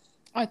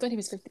 Oh, I thought he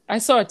was 50. I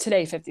saw it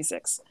today,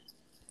 56,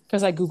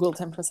 because I Googled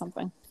him for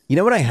something. You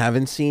know what I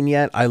haven't seen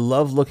yet? I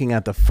love looking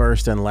at the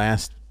first and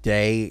last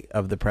day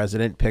of the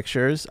president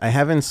pictures. I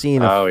haven't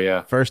seen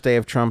a first day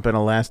of Trump and a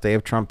last day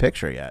of Trump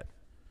picture yet.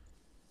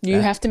 You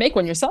have to make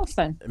one yourself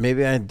then.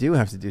 Maybe I do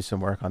have to do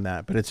some work on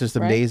that, but it's just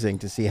amazing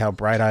to see how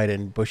bright-eyed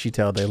and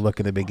bushy-tailed they look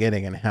in the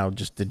beginning and how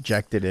just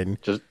dejected and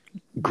just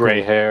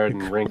gray-haired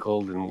and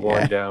wrinkled and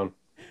worn down.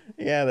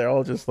 Yeah, they're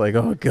all just like,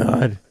 oh,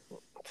 God.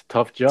 It's a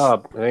tough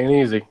job. It ain't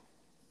easy.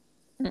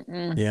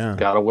 Yeah.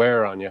 Got to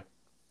wear on you.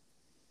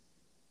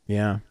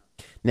 Yeah.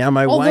 Now,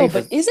 my wife...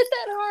 But is it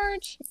that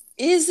hard?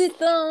 Is it,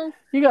 though?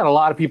 You got a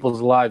lot of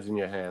people's lives in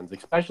your hands,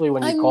 especially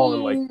when you call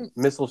them like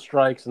missile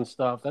strikes and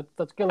stuff.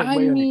 That's going to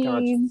weigh on your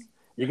conscience.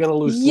 You're going to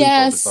lose sleep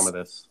over some of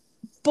this.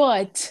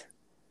 But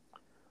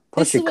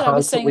plus, this is what I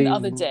was saying the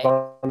other day.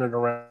 Running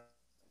around.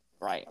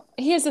 Right.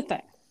 Here's the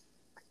thing.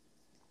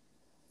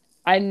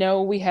 I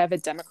know we have a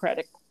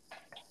democratic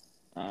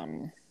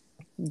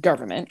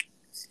government,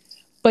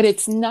 but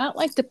it's not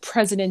like the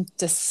president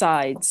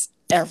decides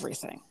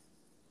everything.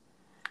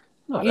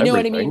 Not you know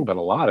everything, what I mean? but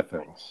a lot of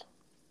things.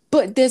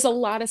 But there's a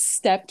lot of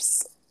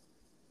steps,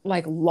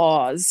 like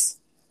laws,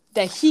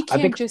 that he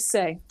can't just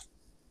say,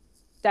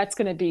 that's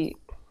going to be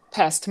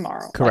passed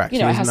tomorrow. Correct.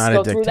 Like, it has to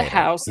go through the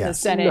House and the Yes.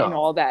 Senate and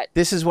all that.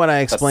 This is what I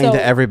explain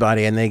to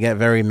everybody, and they get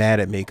very mad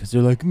at me because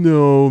they're like,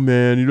 no,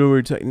 man, you know what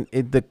we're talking.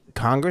 The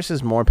Congress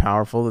is more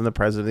powerful than the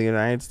President of the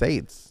United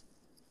States.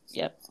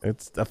 Yep.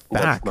 It's a fact.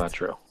 That's not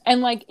true.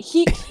 And like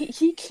he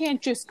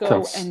can't just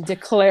go and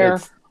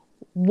declare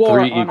war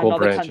on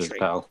another country.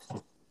 Pal.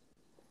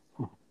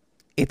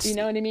 It's, you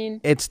know what I mean?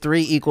 It's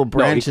three equal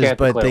branches,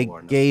 but they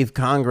war, gave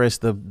Congress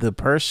the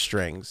purse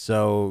strings,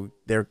 so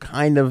they're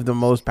kind of the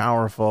most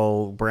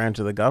powerful branch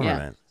of the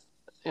government.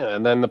 Yeah,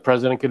 and then the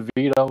president could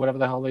veto whatever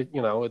the hell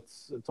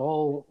it's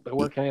all, they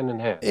work hand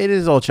in hand. It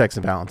is all checks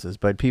and balances,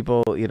 but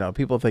people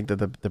think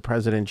that the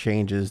president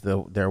changes,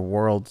 their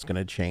world's going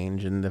to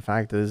change, and the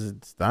fact is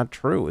it's not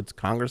true. It's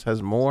Congress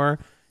has more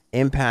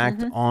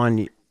impact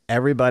on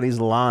everybody's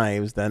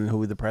lives than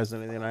who the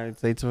president of the United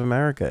States of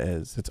America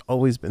is. It's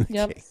always been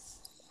the case.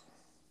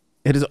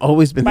 It has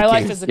always been the case. My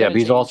life is but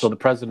he's also the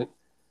president.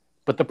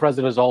 But the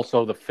president is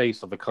also the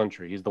face of the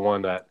country. He's the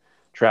one that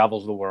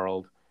travels the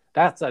world.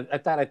 That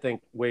I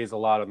think weighs a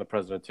lot on the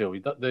president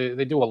too.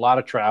 They do a lot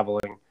of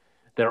traveling.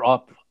 They're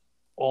up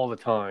all the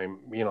time,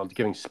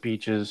 giving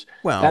speeches.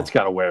 Well, that's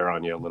got to wear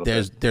on you a little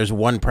bit. There's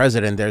one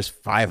president. There's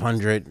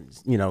 500,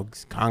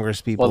 Congress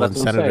people and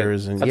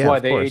senators, and that's why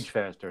they age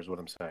faster. Is what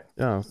I'm saying.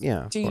 Oh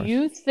yeah. Do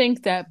you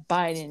think that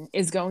Biden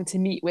is going to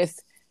meet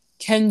with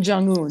Kim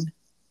Jong-un?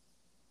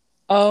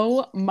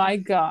 Oh my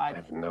God! I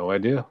have no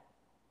idea.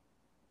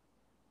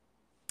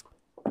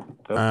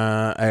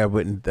 I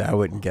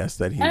wouldn't guess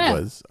that he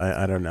was.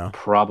 I don't know.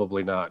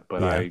 Probably not,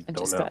 but I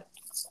don't know.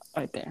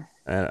 Right there.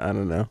 I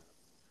don't know.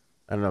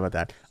 I don't know about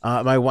that.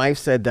 My wife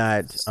said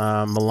that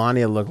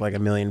Melania looked like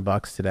 $1 million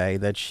today.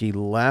 That she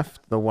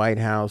left the White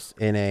House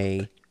in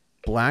a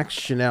black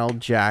Chanel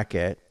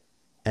jacket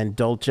and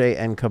Dolce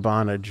and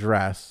Gabbana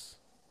dress.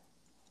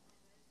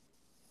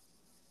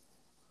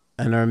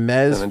 An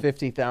Hermes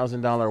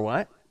 $50,000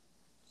 what?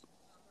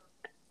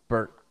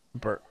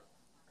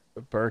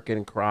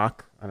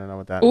 Birkenstock. I don't know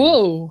what that means.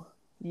 Ooh,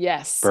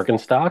 yes.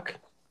 Birkenstock?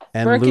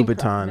 And Birkenstock,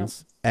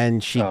 Louboutins.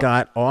 And she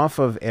got off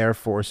of Air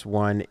Force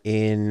One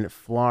in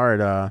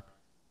Florida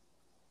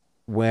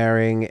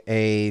wearing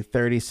a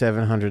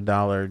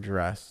 $3,700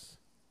 dress.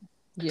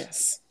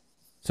 Yes.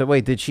 So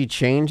wait, did she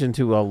change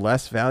into a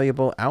less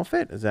valuable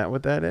outfit? Is that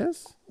what that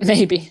is?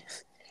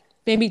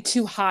 Maybe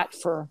too hot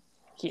for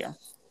here.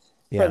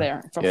 For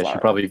there. For yeah, Florida. she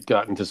probably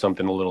got into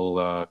something a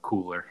little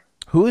cooler.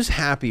 Who's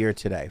happier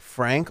today,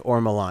 Frank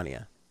or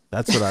Melania?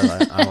 That's what I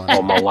want.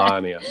 Oh,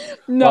 Melania.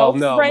 No,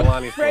 no, Frank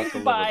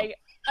Melania's by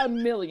a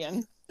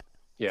million.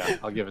 Yeah,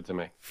 I'll give it to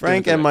me.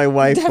 Frank and my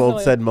wife Definitely.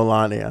 both said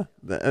Melania.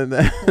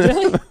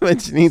 Really? But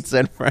Janine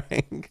said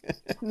Frank.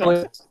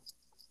 No.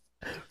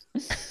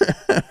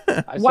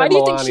 Why do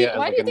you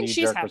think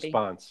she's happy?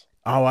 Response.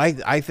 Oh,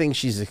 I think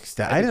she's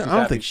ecstatic. I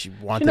don't think she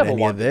wanted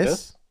any of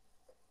this.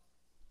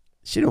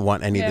 She didn't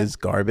want any of this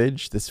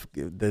garbage.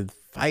 The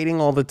fighting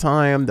all the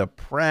time, the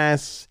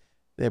press.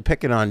 They're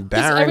picking on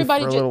Barron for a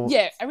little.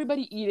 Yeah,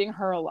 everybody eating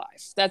her alive.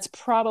 That's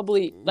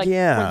probably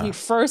when he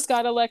first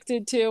got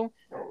elected too.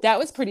 That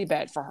was pretty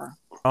bad for her.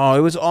 Oh, it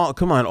was all.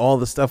 Come on, all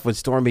the stuff with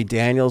Stormy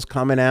Daniels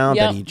coming out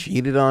that he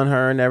cheated on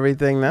her and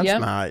everything. That's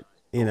not,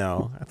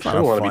 that's I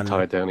don't want to be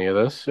tied to any of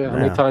this. Yeah. How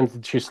many times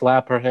did she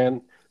slap her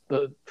hand,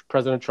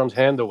 President Trump's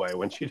hand away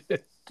when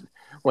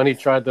he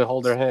tried to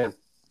hold her hand?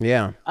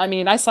 Yeah. I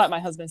mean, I slapped my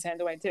husband's hand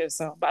away too.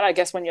 So, but I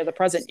guess when you're the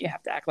president, you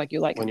have to act like you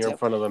like him. When you're in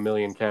front of a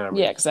million cameras.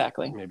 Yeah,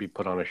 exactly. Maybe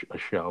put on a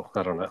show.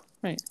 I don't know.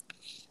 Right.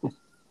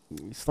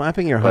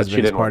 Slapping your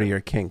husband is part of your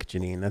kink,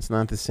 Janine. That's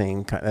not the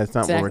same. That's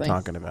not what we're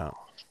talking about.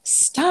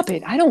 Stop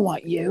it. I don't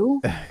want you.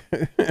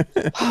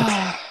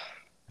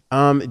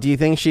 Do you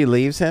think she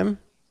leaves him?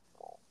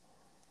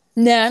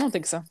 Nah, I don't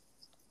think so.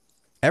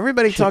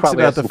 Everybody She talks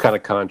probably about has some kind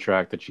of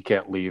contract that she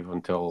can't leave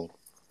until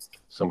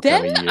some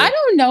Then kind of year. I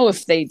don't know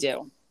if they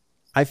do.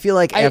 I feel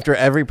like after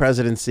every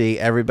presidency,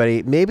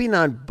 everybody, maybe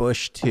not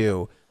Bush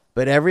too,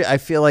 but I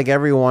feel like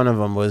every one of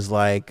them was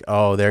like,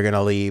 oh, they're going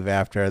to leave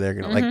after. They're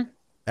going to like,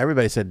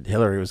 everybody said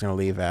Hillary was going to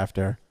leave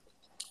after.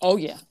 Oh,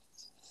 yeah.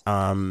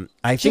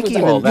 I think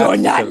even you're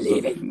not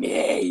leaving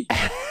me.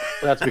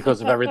 That's because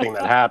of everything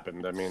that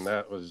happened. I mean,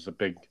 that was a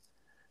big,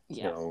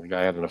 the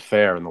guy had an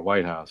affair in the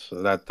White House.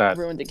 So that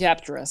ruined the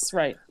gap dress,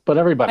 right? But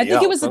everybody I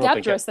think it was the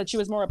gap dress that she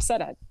was more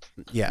upset at.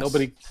 Yes.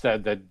 Nobody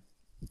said that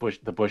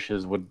the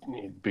Bushes would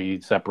be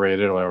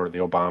separated or the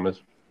Obamas.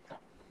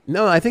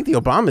 No, I think the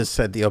Obamas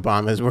said the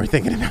Obamas were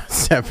thinking about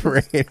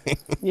separating.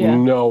 Yeah.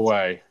 No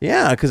way.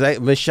 Yeah, because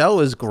Michelle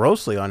was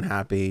grossly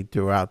unhappy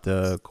throughout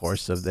the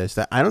course of this.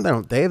 I don't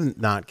know. They have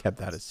not kept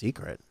that a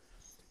secret.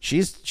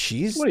 She's.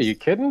 What are you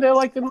kidding? They're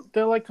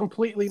like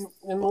completely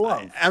in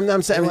love.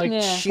 I'm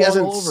saying she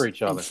hasn't over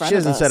each other. She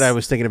hasn't said I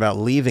was thinking about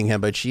leaving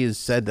him, but she has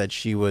said that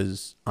she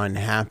was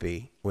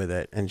unhappy with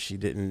it, and she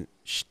didn't.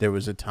 There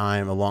was a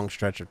long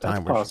stretch of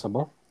time where she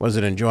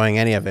wasn't enjoying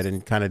any of it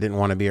and kind of didn't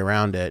want to be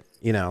around it.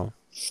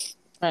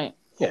 Right.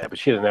 Yeah, but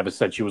she never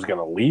said she was going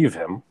to leave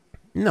him.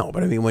 No,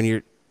 but I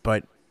mean,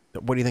 but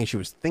what do you think she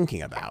was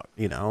thinking about?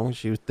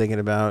 She was thinking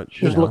about.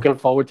 She was looking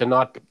forward to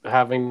not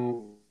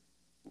having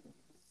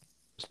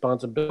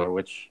responsibility,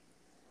 which.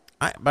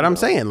 I'm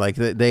saying, like,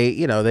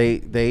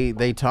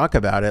 they talk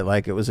about it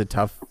like it was a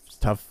tough.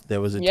 There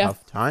was a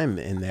tough time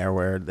in there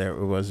where there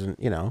wasn't,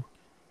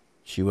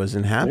 she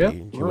wasn't happy. Yeah,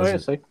 she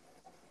wasn't.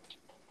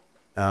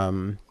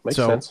 Makes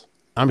sense.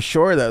 I'm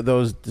sure that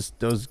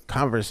those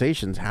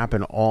conversations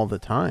happen all the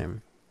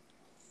time.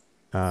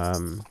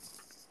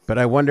 But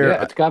I wonder.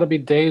 Yeah, it's got to be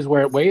days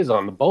where it weighs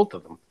on the both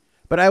of them.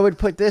 But I would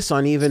put this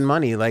on even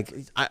money. Like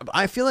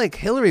I feel like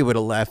Hillary would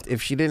have left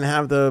if she didn't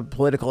have the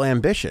political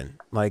ambition.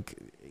 Like,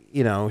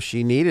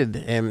 she needed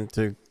him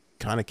to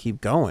kind of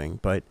keep going.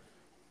 But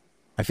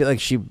I feel like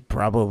she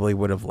probably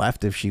would have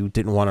left if she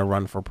didn't want to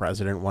run for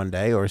president one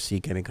day or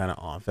seek any kind of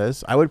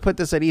office. I would put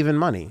this at even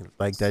money,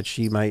 like that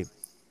she might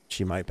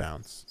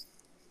bounce.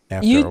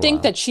 You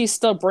think that she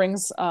still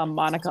brings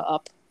Monica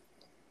up?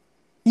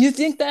 You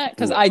think that?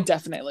 Because I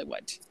definitely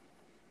would.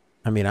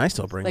 I mean, I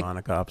still bring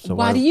Monica up. So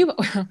why do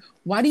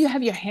you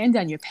have your hand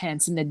down your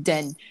pants in the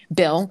den,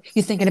 Bill?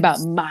 You thinking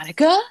about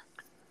Monica?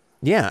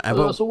 Yeah.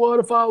 So what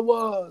if I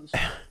was?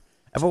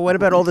 But what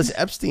about all this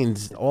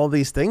Epstein's, all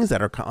these things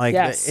that are like,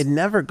 it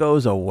never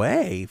goes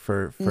away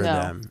for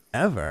them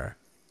ever.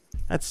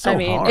 That's so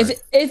hard.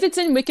 If it's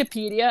in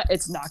Wikipedia,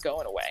 it's not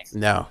going away.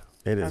 No,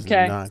 it is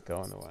not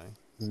going away.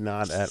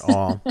 Not at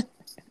all.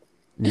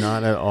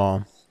 Not at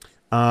all.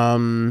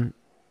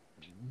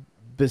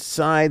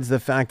 Besides the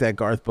fact that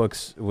Garth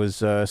Brooks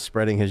was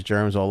spreading his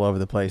germs all over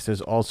the place,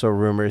 there's also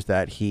rumors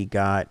that he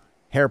got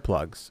hair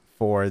plugs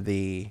for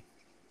the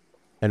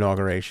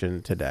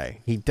inauguration today.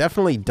 He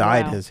definitely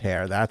dyed his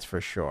hair, that's for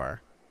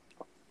sure.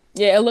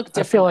 Yeah, it looked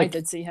different. I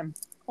did see him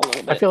a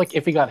little bit. I feel like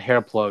if he got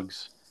hair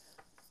plugs,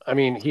 I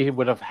mean, he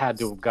would have had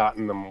to have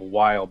gotten them a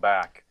while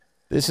back.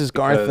 This is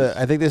Garth.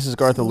 I think this is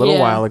Garth a little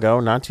while ago,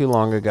 not too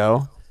long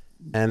ago.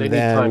 And they need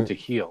time to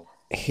heal.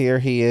 here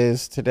he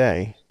is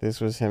today. This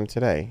was him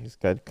today. He's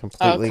got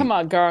completely. Oh, come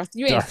on, Garth.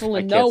 You ain't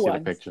fooling I no can't see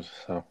one. the pictures,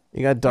 so.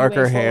 You got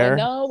darker hair.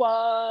 No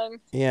one.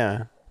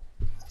 Yeah.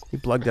 He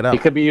plugged it up. He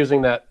could be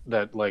using that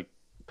like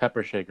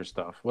pepper shaker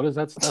stuff. What is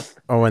that stuff?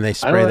 Oh, when they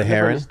spray the hair I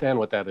don't in? understand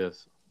what that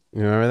is.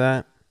 You remember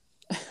that?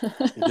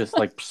 You just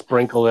like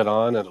sprinkle it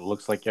on and it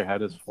looks like your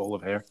head is full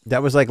of hair.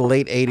 That was like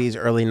late 80s,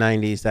 early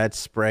 90s. That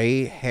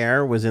spray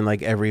hair was in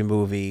like every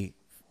movie.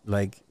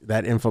 Like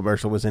that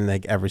infomercial was in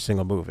like every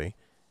single movie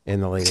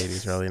in the late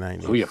 80s, early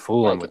 90s. Who you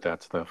fooling with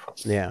that stuff?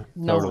 Yeah,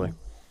 No totally.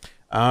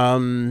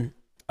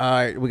 All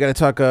right, we got to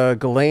talk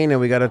Ghislaine and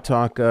we got to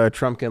talk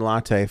Trumpkin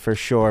Latte for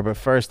sure. But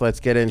first,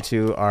 let's get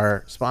into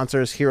our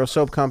sponsors. Hero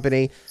Soap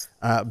Company,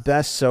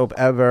 best soap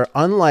ever.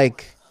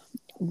 Unlike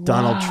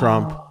Donald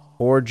Trump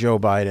or Joe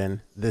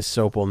Biden, this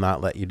soap will not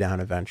let you down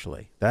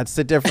eventually. That's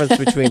the difference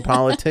between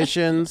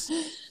politicians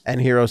and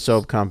Hero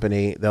Soap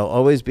Company. They'll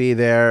always be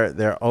there.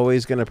 They're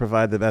always going to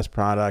provide the best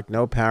product.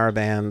 No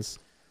parabens,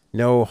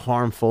 no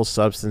harmful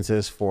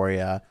substances for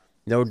you.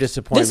 No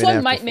disappointment This one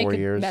after might make 4 a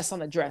years. mess on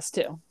the dress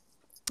too.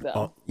 Though.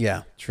 Oh,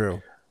 yeah,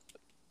 true.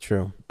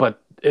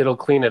 But it'll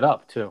clean it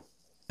up too.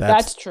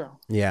 That's true.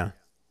 Yeah,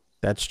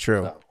 that's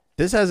true. So.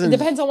 This It hasn't.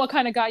 depends on what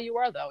kind of guy you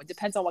are, though. It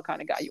depends on what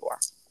kind of guy you are.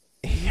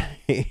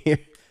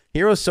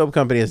 Hero Soap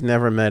Company has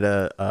never met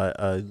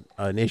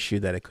an issue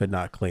that it could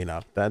not clean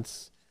up.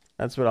 That's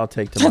what I'll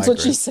take to my That's what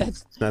she grave. said.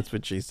 That's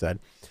what she said.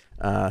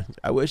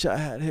 I wish I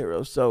had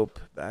Hero Soap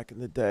back in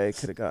the day.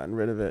 Could have gotten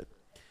rid of it.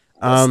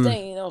 The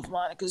stain of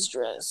Monica's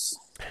dress.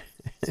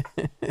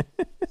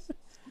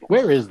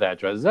 Where is that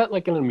dress? Is that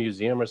like in a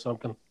museum or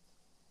something?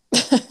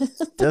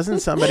 Doesn't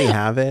somebody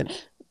have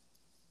it?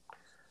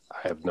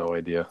 I have no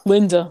idea.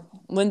 Linda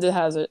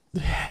has it.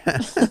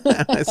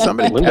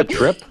 Somebody Linda kept,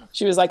 Tripp?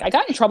 She was like, I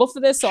got in trouble for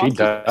this, so She I'm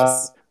keeping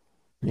does. this.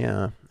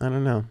 yeah, I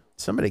don't know.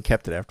 Somebody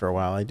kept it after a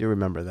while. I do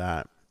remember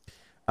that.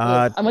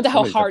 I wonder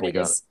how somebody hard it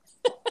definitely is.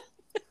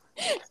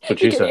 What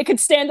she said. It could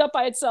stand up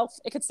by itself.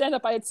 It could stand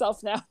up by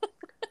itself now.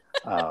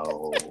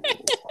 Oh.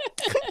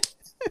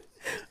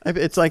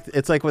 It's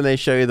like when they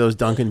show you those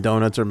Dunkin'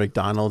 Donuts or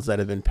McDonald's that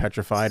have been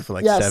petrified for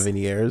like Yes. 7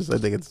 years. I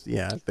think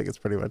it's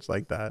pretty much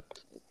like that.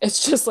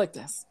 It's just like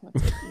this.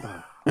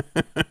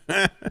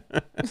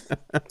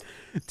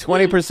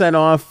 20%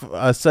 off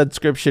a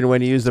subscription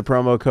when you use the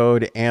promo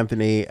code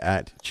Anthony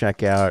at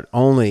checkout.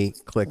 Only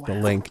click the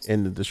link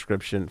in the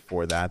description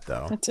for that,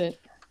 though. That's it.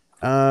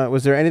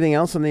 Was there anything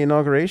else on the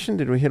inauguration?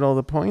 Did we hit all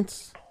the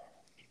points?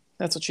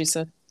 That's what she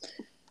said.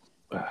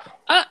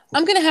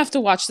 I'm going to have to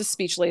watch the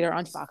speech later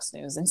on Fox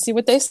News and see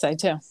what they say,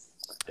 too.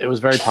 It was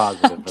very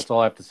positive. That's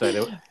all I have to say.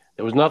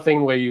 There was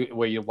nothing where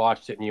you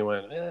watched it and you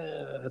went,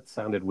 that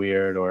sounded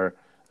weird, or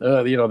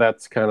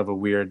that's kind of a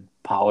weird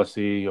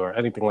policy or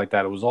anything like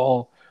that. It was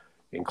all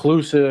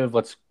inclusive.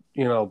 Let's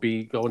go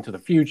into the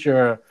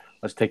future.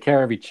 Let's take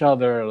care of each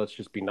other. Let's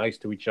just be nice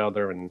to each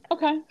other, and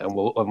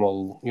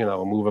we'll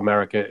move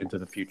America into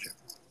the future.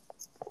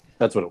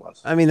 That's what it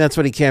was. I mean, that's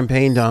what he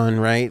campaigned on,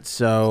 right?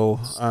 So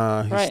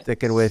he's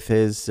sticking with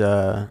his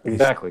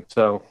exactly.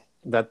 So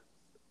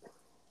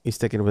he's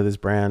sticking with his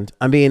brand.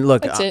 I mean,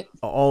 look, That's it.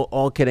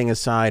 all kidding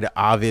aside,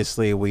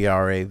 obviously we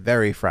are a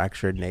very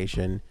fractured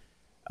nation.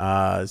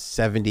 4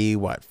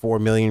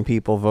 million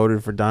people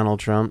voted for Donald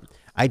Trump.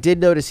 I did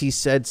notice he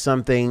said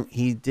something.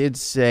 He did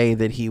say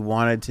that he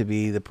wanted to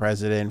be the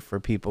president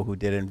for people who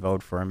didn't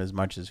vote for him as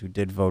much as who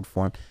did vote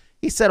for him.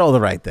 He said all the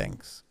right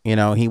things.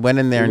 He went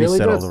in there and he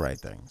said all the right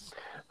things.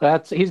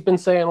 He's been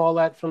saying all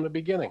that from the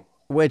beginning.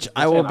 Which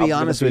I will be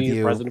honest with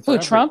you. Who,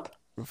 Trump?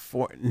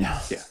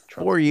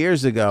 4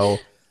 years ago,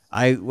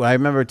 I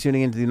remember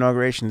tuning into the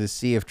inauguration to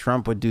see if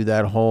Trump would do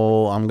that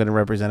whole "I'm going to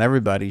represent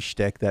everybody"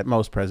 shtick that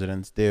most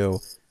presidents do,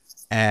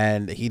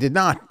 and he did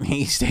not.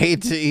 He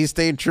stayed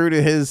true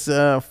to his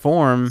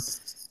form,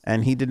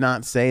 and he did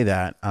not say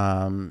that.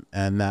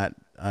 And that,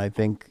 I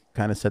think,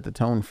 kind of set the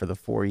tone for the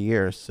 4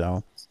 years.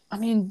 So, I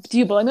mean, do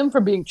you blame him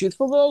for being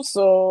truthful, though?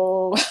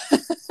 So,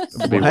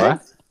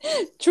 What?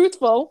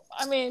 Truthful.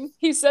 I mean,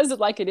 he says it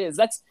like it is.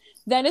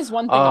 That is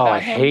one thing Oh, about I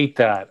him. hate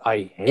that.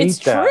 I hate It's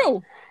that.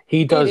 true.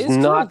 He does It is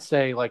not true.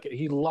 say, like,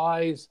 he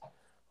lies.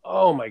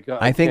 Oh my God.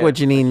 I think what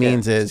Janine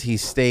means is he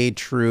stayed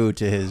true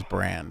to his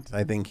brand.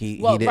 I think he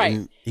didn't.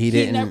 Right. He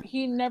didn't.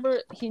 He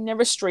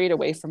never strayed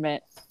away from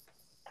it.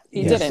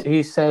 He Yes. didn't.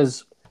 He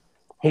says,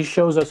 he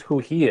shows us who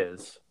he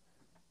is.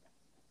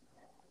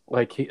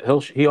 Like, he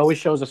always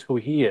shows us who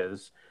he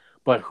is,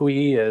 but who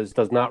he is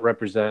does not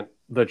represent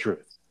the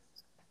truth.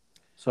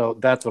 So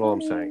that's what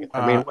I'm saying.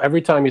 I mean, every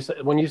time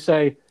when you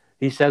say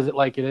he says it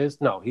like it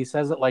is, no, he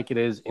says it like it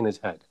is in his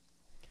head.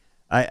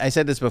 I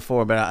said this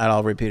before, but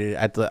I'll repeat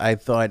it. I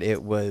thought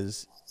it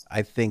was.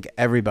 I think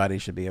everybody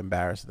should be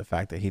embarrassed at the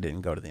fact that he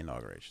didn't go to the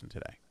inauguration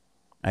today.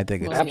 I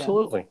think it's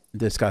Absolutely.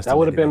 disgusting. That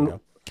would have he didn't been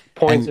go.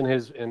 points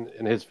And-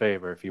 in his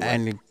favor if he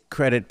went. And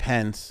credit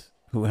Pence,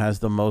 who has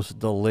the most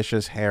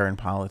delicious hair in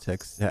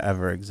politics to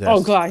ever exist.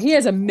 Oh God, he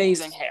has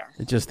amazing hair.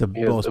 It's just the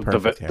He has most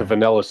perfect the hair.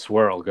 vanilla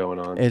swirl going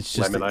on. It's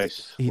just lemon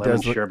ice. he Lemon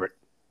does look- sherbet.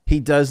 He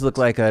does look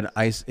like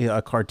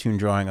a cartoon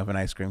drawing of an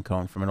ice cream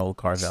cone from an old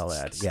Carvel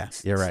ad. Yeah,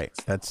 you're right.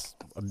 That's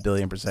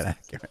 1,000,000,000%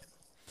 accurate.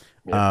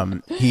 Yeah.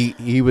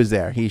 He was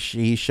there. He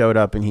showed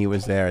up and he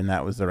was there, and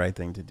that was the right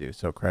thing to do.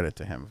 So credit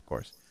to him, of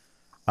course.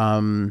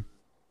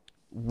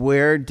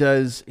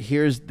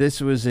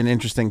 This was an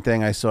interesting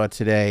thing I saw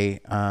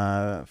today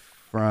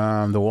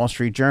from the Wall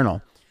Street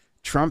Journal.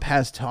 Trump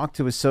has talked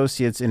to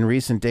associates in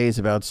recent days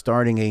about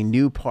starting a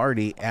new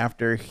party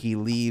after he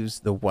leaves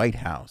the White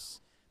House.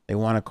 They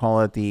want to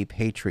call it the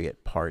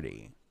Patriot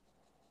Party.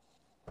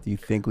 Do you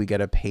think we get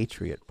a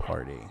Patriot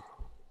Party?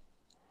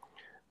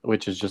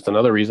 Which is just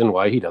another reason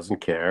why he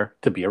doesn't care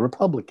to be a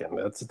Republican.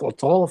 It's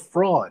all a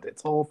fraud.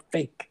 It's all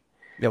fake.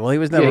 Yeah, well, he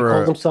was never. He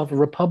calls himself a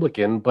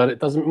Republican, but it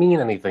doesn't mean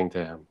anything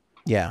to him.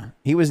 Yeah,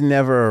 he was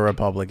never a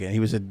Republican. He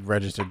was a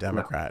registered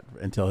Democrat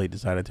until he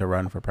decided to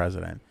run for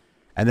president.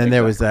 And then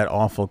there was that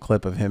awful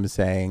clip of him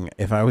saying,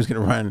 if I was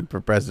going to run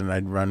for president,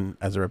 I'd run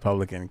as a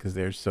Republican because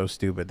they're so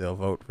stupid they'll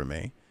vote for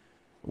me.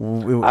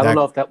 I don't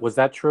know if that was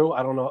true.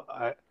 I don't know.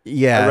 I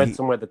read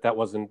somewhere that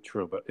wasn't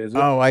true, but is it?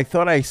 Oh, I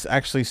thought I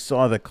actually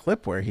saw the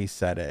clip where he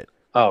said it.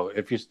 Oh,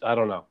 I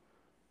don't know.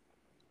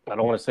 I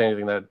don't want to say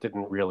anything that he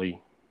didn't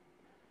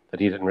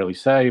really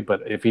say,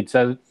 but if he'd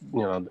said it,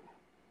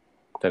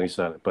 then he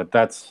said it. But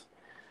that's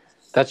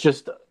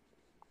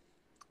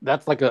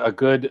like a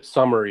good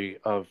summary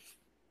of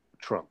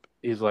Trump.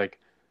 He's like,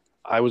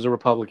 I was a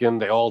Republican.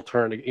 They all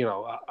turned,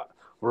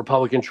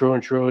 Republican, true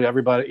and true.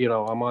 Everybody,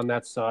 I'm on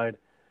that side.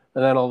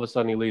 And then all of a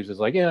sudden he leaves.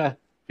 It's like, yeah,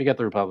 forget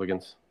the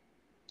Republicans.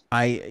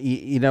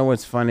 You know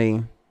what's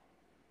funny?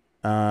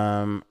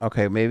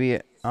 Okay, maybe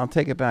I'll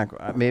take it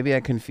back. Maybe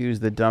I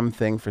confused the dumb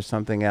thing for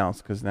something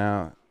else because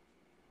now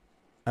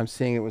I'm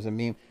seeing it was a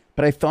meme.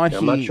 But I thought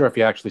I'm not sure if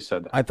he actually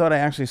said that. I thought I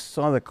actually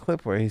saw the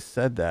clip where he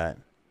said that.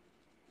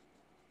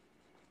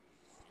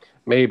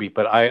 Maybe,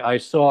 but I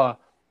saw,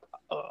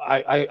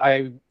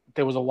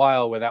 there was a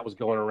while where that was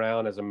going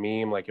around as a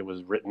meme, like it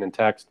was written in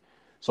text.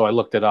 So I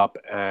looked it up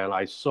and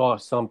I saw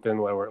something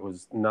where it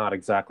was not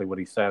exactly what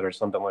he said or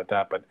something like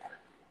that, but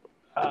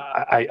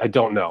I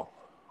don't know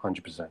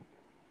 100%.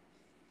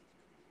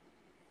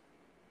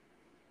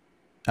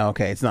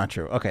 Okay, it's not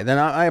true. Okay, then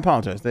I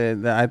apologize.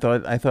 I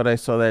thought I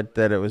saw that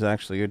it was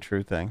actually a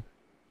true thing.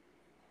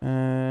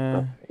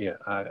 Yeah,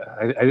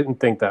 I didn't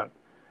think that.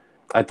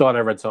 I thought I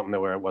read something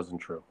where it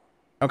wasn't true.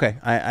 Okay,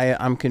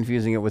 I'm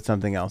confusing it with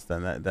something else.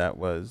 Then that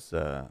was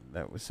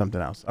something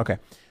else. Okay.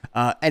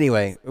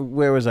 Anyway,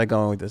 where was I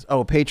going with this?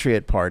 Oh,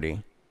 Patriot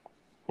Party.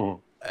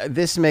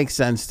 This makes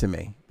sense to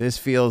me. This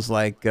feels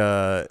like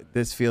the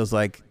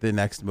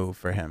next move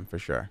for him for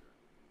sure.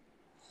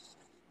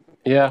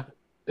 Yeah,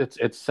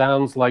 it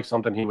sounds like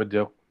something he would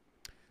do.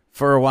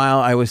 For a while,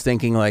 I was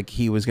thinking like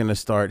he was going to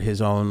start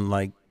his own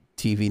like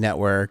TV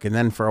network, and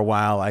then for a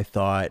while, I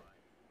thought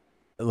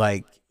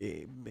like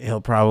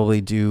he'll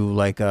probably do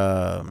like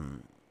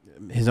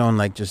his own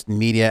like just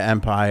media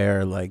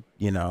empire, like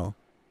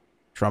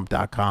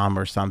Trump.com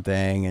or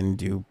something, and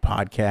do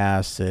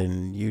podcasts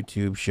and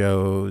YouTube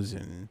shows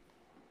and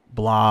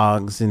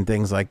blogs and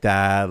things like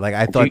that. Like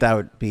I thought that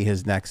would be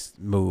his next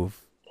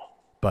move,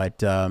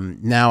 but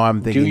now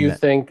I'm thinking. Do you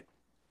think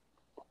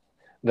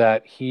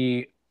that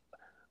he,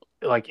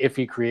 like, if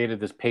he created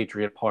this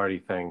Patriot Party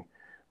thing,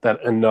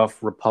 that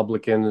enough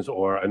Republicans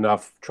or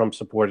enough Trump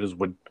supporters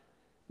would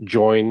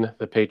join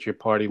the Patriot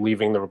Party,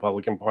 leaving the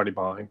Republican Party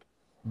behind?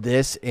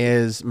 This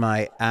is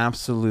my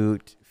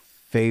absolute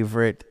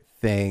favorite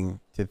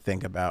thing to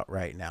think about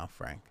right now,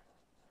 Frank.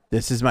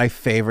 This is my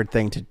favorite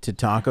thing to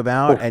talk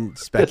about and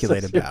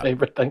speculate about. Your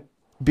favorite thing?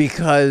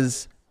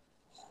 Because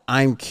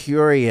I'm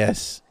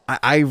curious.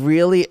 I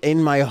really,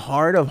 in my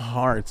heart of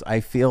hearts,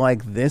 I feel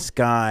like this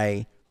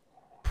guy,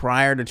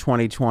 prior to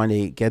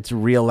 2020, gets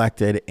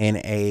reelected in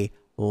a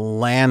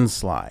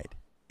landslide.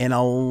 In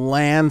a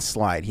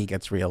landslide, he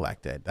gets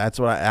reelected. That's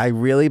what I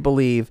really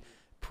believe.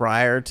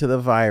 Prior to the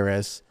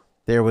virus,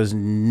 there was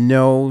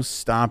no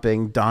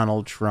stopping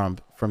Donald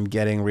Trump from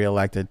getting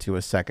reelected to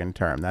a second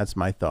term. That's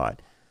my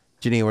thought.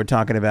 Janine, we're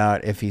talking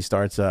about if he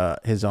starts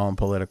his own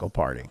political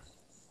party.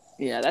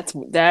 Yeah,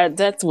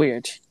 that's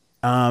weird.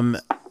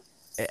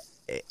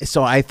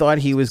 So I thought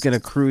he was going to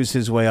cruise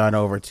his way on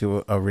over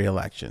to a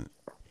reelection.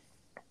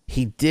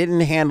 He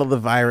didn't handle the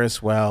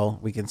virus well.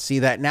 We can see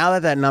that now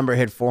that number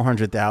hit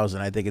 400,000.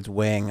 I think it's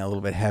weighing a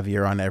little bit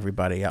heavier on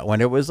everybody.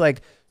 When it was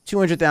like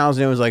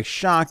 200,000, it was like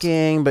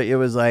shocking, but it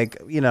was like,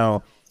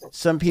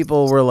 some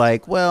people were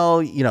like,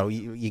 well,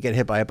 you get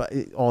hit by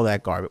all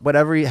that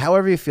garbage,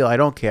 however you feel. I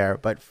don't care.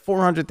 But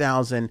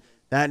 400,000,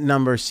 that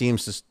number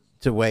seems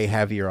to weigh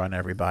heavier on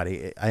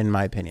everybody, in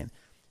my opinion.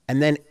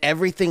 And then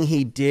everything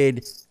he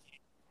did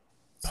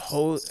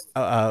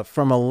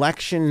from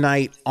election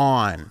night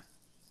on,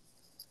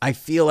 I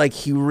feel like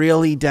he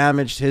really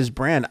damaged his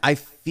brand. I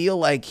feel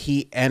like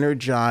he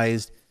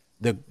energized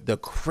the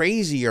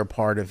crazier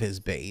part of his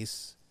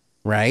base,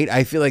 right?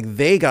 I feel like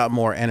they got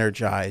more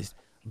energized.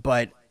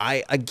 But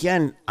I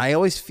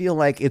always feel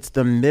like it's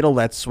the middle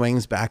that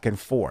swings back and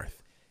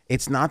forth.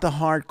 It's not the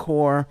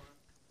hardcore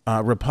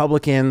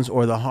Republicans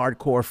or the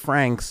hardcore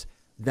Franks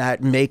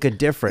that make a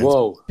difference.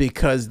 Whoa.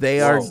 Because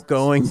they are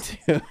going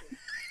to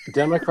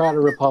Democrat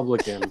or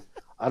Republican.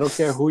 I don't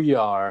care who you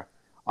are.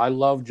 I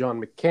love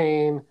John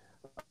McCain.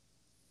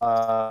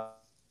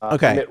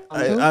 Okay,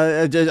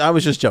 I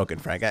was just joking,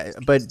 Frank.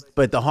 But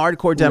the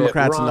hardcore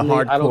Democrats and the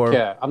hardcore. I don't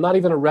care. I'm not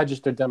even a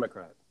registered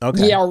Democrat.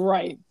 Okay. Yeah,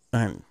 right.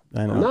 I know.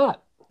 I'm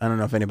not. I don't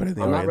know if anybody in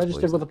the I'm audience not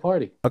registered with a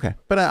party. Okay,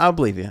 but I'll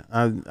believe you.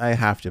 I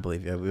have to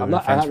believe you.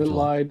 I haven't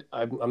lied.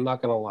 I'm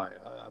not going to lie.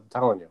 I'm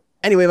telling you.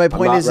 Anyway, my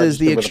point is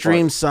the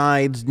extreme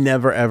sides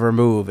never ever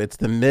move. It's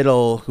the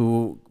middle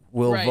who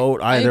will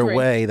vote either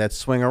way that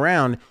swing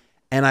around.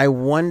 And I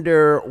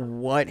wonder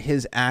what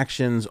his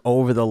actions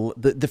over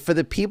the for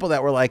the people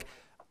that were like,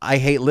 I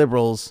hate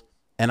liberals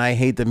and I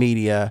hate the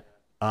media,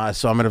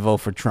 so I'm going to vote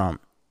for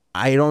Trump.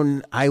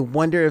 I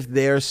wonder if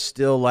they're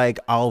still like,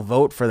 I'll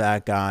vote for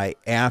that guy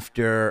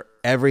after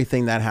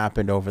everything that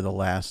happened over the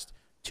last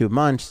 2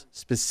 months,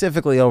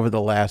 specifically over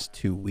the last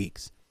 2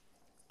 weeks.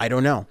 I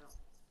don't know.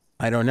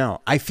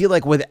 I feel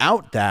like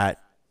without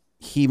that,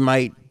 he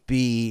might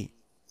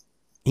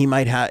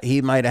have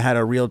had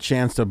a real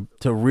chance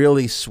to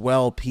really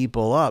swell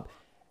people up.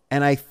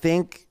 And I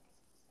think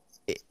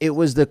it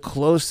was the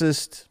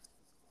closest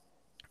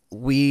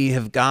we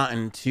have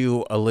gotten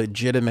to a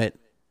legitimate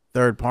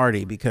third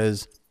party,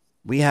 because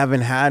we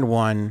haven't had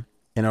one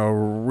in a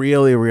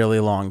really, really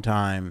long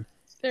time.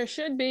 There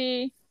should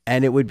be.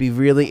 And it would be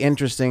really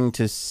interesting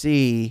to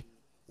see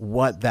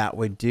what that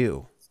would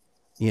do,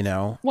 you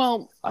know?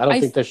 Well, I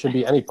don't think there should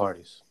be any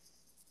parties.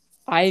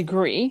 I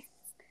agree,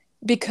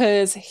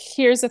 because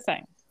here's the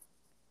thing.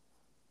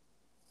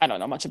 I don't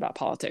know much about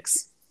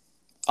politics.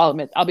 I'll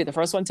be the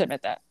first one to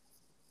admit that.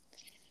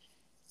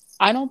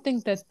 I don't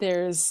think that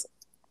there's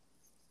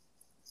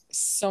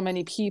so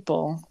many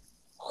people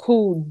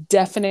who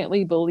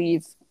definitely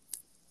believe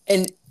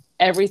in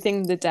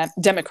everything the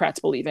Democrats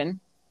believe in,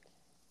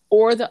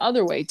 or the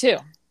other way too.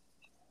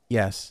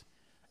 Yes.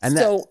 And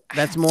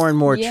that's more and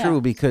more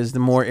true, because the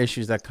more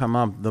issues that come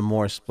up, the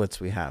more splits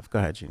we have. Go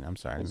ahead, Gina. I'm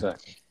sorry.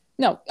 Exactly.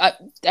 No,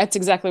 that's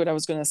exactly what I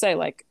was going to say.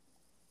 Like,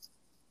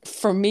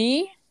 for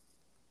me,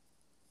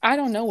 I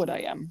don't know what I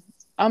am.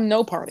 I'm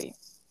no party,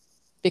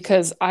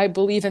 because I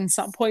believe in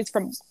some points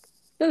from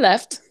the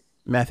left.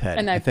 Meth head.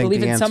 And I think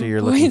believe the in answer some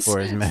you're looking points for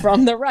is meth.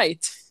 From the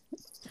right.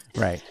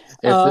 Right.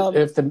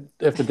 If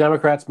the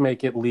Democrats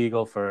make it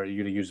legal for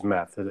you to use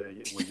meth,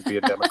 would you be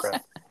a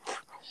Democrat?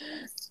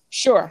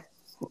 Sure.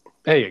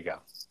 There you go.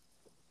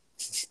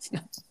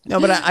 No,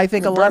 but I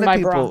think a lot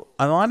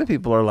of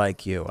people are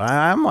like you.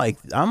 I'm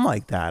like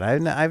that.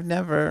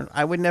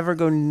 I would never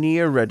go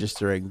near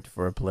registering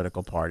for a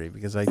political party,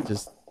 because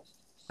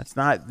that's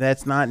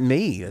not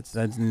me.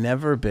 That's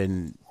never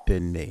been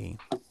me.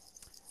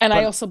 And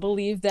I also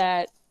believe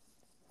that,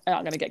 and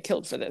I'm going to get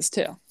killed for this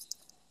too,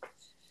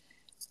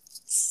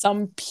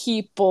 some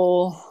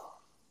people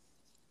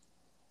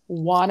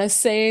want to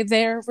say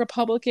they're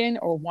Republican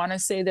or want to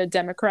say they're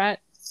Democrat,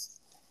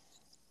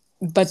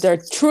 but they're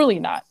truly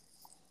not.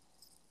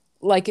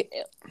 Like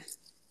it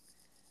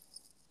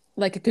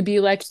could be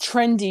like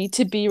trendy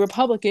to be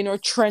Republican or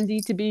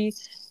trendy to be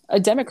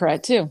a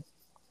Democrat too.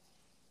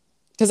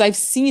 Because I've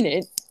seen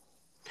it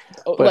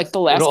like the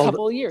last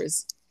couple of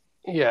years.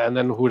 Yeah, and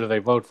then who do they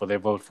vote for? They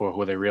vote for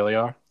who they really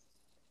are?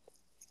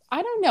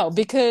 I don't know,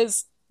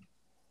 because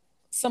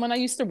someone I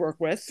used to work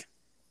with,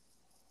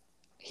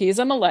 he's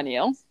a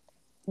millennial.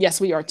 Yes,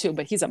 we are too,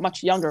 but he's a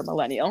much younger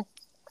millennial.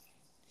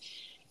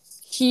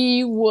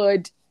 He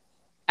would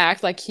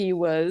act like he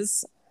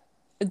was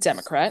a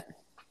Democrat,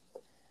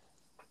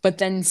 but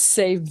then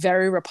say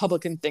very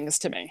Republican things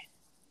to me.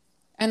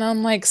 And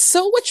I'm like,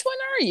 so which one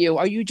are you?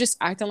 Are you just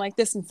acting like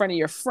this in front of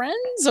your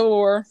friends,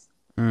 or...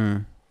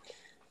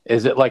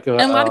 Is it like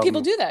and a lot of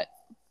people do that.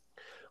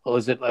 Well,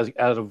 is it like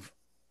out of,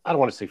 I don't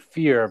want to say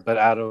fear, but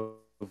out of...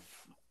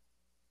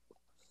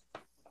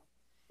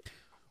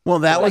 Well,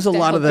 that was a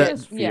lot of the...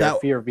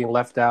 Fear of being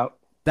left out.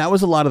 That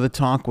was a lot of the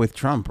talk with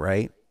Trump,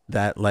 right?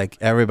 That like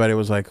everybody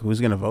was like, who's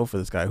going to vote for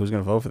this guy? Who's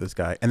going to vote for this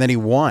guy? And then he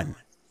won.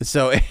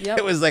 So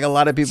it was like a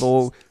lot of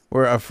people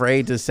were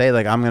afraid to say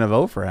like, I'm going to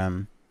vote for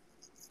him.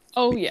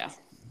 Oh, yeah.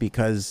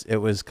 Because it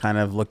was kind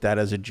of looked at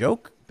as a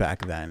joke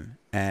back then.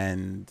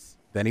 And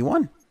then he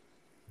won.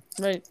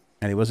 Right.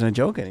 And he wasn't a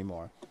joke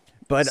anymore.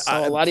 But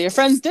so a lot of your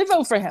friends did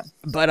vote for him.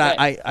 But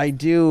right. I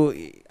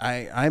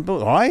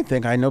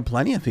think I know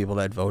plenty of people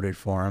that voted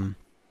for him.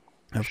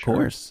 Of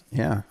course.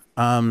 Yeah.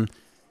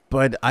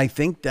 But I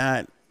think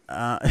that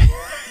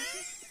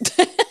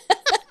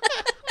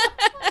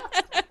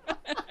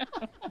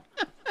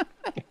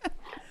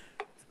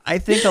I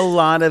think a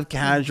lot of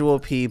casual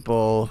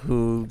people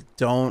who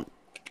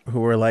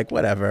are like,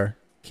 whatever,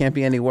 can't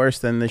be any worse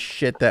than the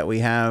shit that we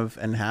have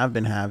and have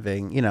been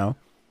having, you know,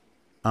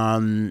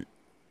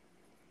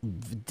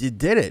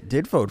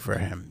 did vote for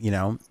him, you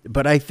know,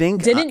 but I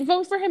think didn't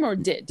vote for him or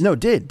did? No,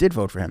 did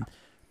vote for him.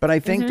 But I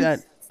think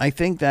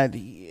that,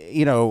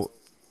 you know,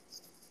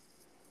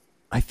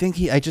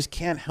 I just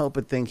can't help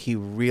but think he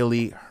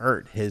really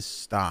hurt his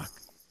stock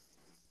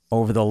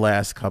over the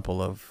last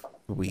couple of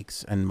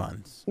weeks and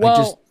months.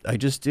 Well, I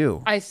just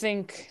do. I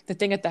think the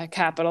thing at that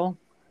Capitol,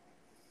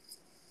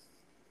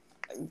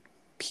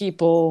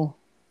 people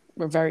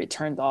were very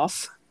turned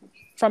off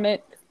from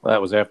it. Well,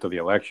 that was after the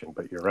election,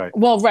 but you're right.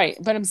 Well, right,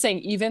 but I'm saying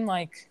even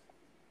like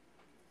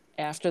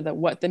after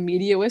what the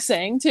media was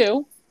saying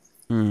too,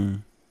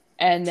 and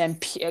then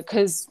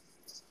because,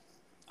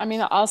 I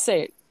mean, I'll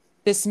say it.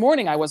 This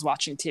morning I was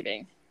watching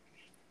TV,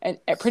 and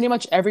pretty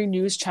much every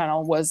news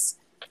channel was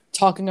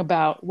talking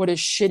about what a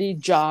shitty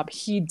job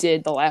he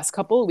did the last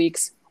couple of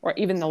weeks, or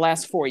even the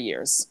last 4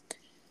 years.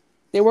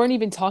 They weren't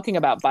even talking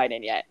about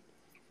Biden yet.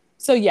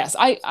 So yes,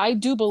 I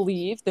do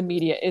believe the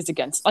media is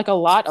against, like a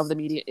lot of the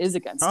media is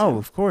against him.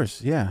 Of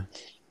course, yeah.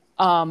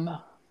 And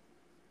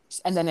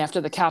then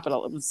after the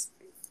Capitol, it was,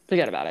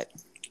 forget about it.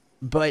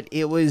 But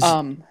it was.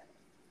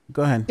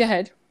 Go ahead. Go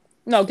ahead.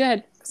 No, go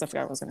ahead. Because I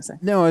forgot what I was going to say.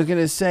 No, I was going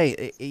to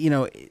say,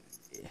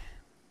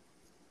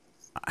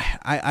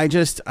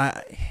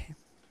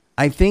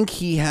 I think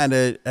he had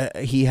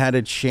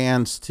a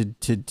chance to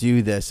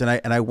do this,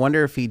 and I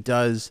wonder if he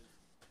does.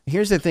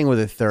 Here's the thing with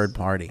a third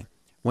party.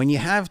 When you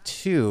have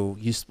two,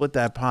 you split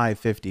that pie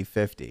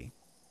 50-50.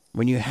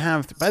 When you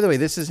have, by the way,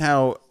 this is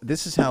how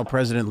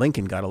President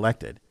Lincoln got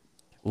elected.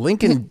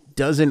 Lincoln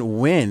doesn't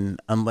win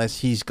unless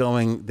he's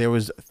going. There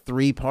was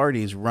 3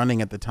 parties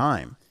running at the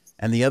time,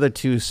 and the other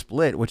 2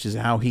 split, which is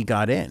how he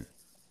got in.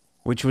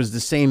 Which was the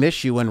same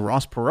issue when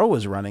Ross Perot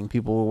was running.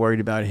 People were worried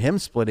about him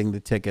splitting the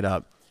ticket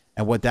up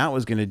and what that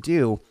was going to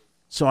do.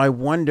 So I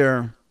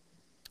wonder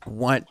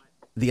what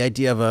the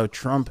idea of a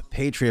Trump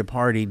Patriot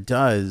Party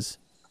does.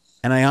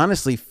 And I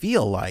honestly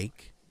feel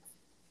like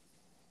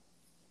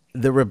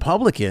the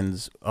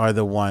Republicans are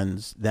the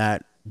ones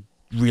that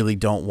really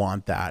don't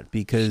want that,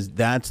 because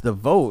that's the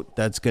vote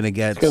that's going to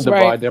get... It's going to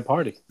divide their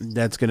party.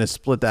 That's going to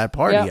split that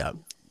party up.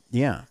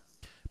 Yeah.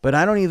 But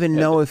I don't even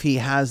know if he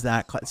has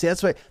that. See,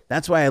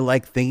 that's why I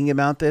like thinking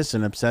about this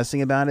and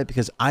obsessing about it,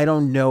 because I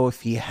don't know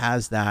if he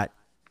has that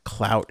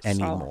clout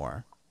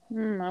anymore.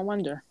 I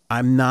wonder.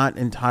 I'm not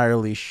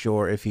entirely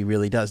sure if he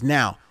really does.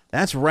 Now,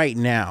 that's right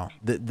now.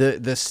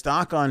 The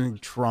stock on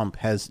Trump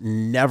has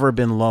never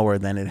been lower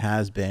than it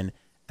has been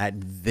at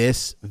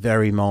this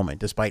very moment.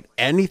 Despite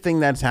anything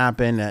that's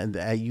happened,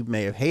 and you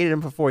may have hated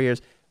him for 4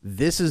 years,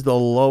 this is the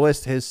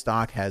lowest his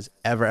stock has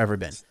ever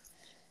been.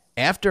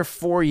 After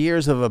 4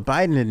 years of a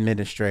Biden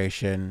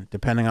administration,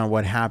 depending on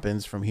what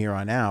happens from here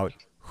on out,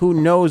 who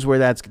knows where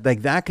that's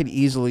like, that could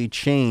easily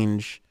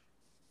change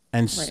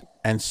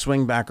and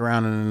swing back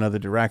around in another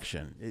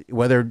direction.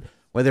 Whether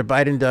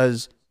Biden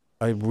does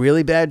a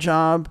really bad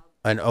job,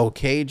 an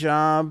okay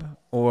job,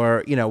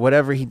 or,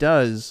 whatever he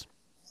does,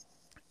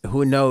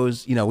 who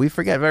knows? We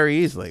forget very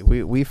easily.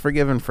 We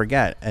forgive and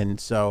forget. And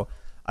so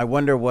I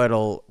wonder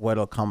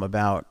what'll come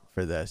about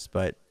for this.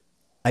 But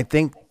I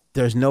think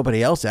there's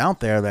nobody else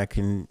out there that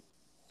can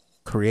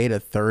create a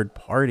third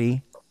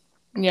party.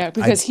 Yeah,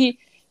 because he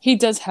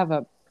does have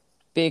a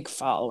big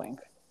following.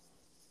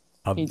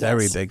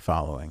 Very big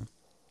following.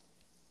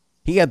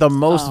 He had the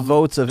most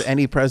votes of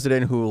any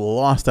president who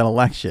lost an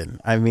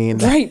election. I mean,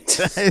 right.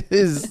 That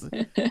is,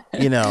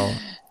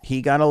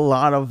 he got a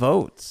lot of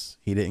votes.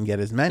 He didn't get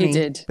as many, he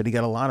did. But he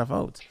got a lot of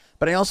votes.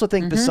 But I also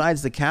think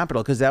besides the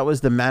Capitol, because that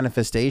was the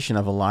manifestation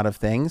of a lot of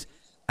things,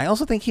 I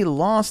also think he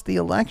lost the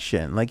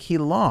election. Like, he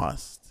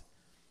lost.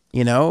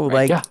 We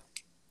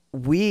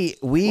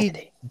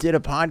did a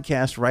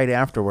podcast right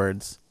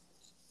afterwards,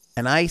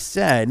 and I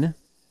said,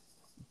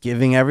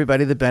 giving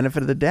everybody the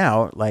benefit of the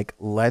doubt, like,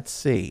 let's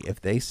see.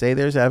 If they say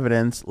there's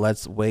evidence,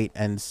 let's wait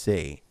and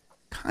see.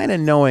 Kind of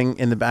knowing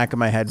in the back of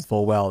my head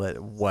full well that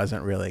it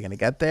wasn't really going to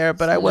get there,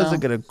 but I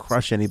wasn't going to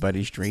crush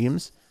anybody's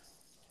dreams.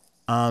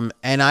 And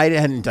I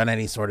hadn't done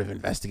any sort of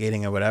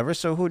investigating or whatever,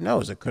 so who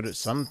knows?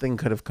 Something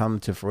could have come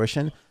to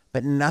fruition.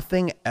 But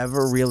nothing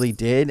ever really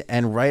did.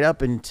 And right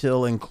up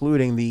until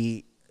including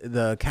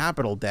the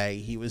Capitol Day,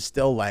 he was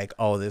still like,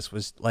 oh, this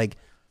was like,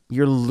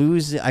 you're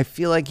losing. I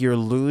feel like you're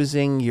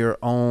losing your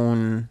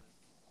own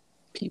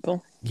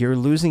people. You're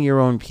losing your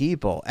own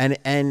people. And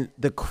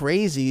the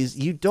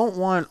crazies, you don't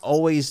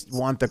always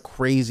want the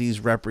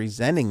crazies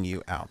representing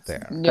you out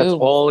there. No. That's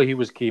all he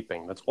was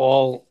keeping. That's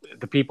all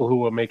the people who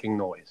were making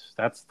noise.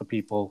 That's the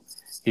people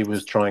he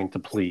was trying to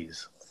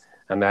please.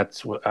 And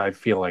that's what I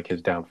feel like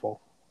his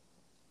downfall.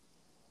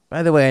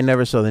 By the way, I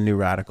never saw the New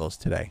Radicals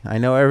today. I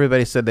know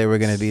everybody said they were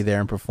going to be there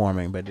and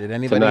performing, but did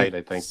anybody Tonight,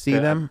 I think, see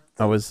them?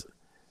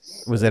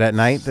 Was it at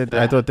night?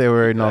 I thought they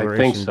were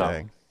inauguration I think so.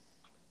 day.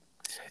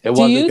 It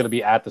wasn't going to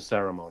be at the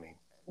ceremony.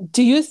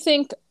 Do you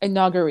think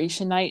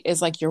inauguration night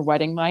is like your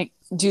wedding night?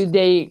 Do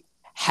they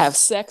have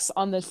sex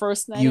on the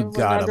first night of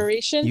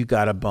inauguration? You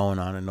got a bone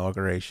on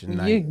inauguration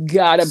night. You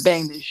got to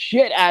bang the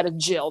shit out of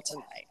Jill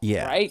tonight.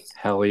 Yeah. Right?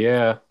 Hell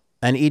yeah.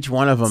 And each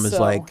one of them is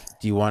like,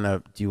 do you want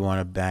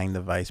to bang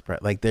the vice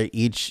president? Like they're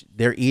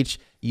each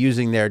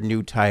using their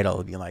new title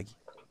to be like,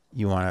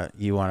 you want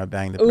to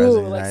bang the president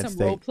of the United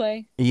States. Role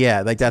play?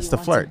 Yeah, like that's the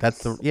flirt.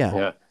 That's the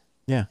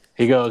yeah.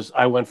 He goes,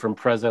 I went from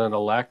president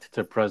elect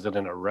to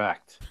president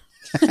erect.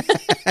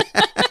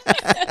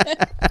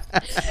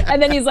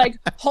 And then he's like,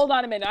 hold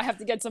on a minute, I have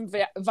to get some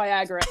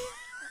Viagra.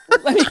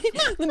 let me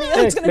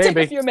it's gonna take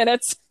a few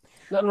minutes.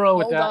 Nothing wrong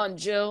with that. Hold on,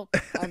 Jill.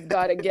 I've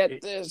got to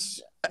get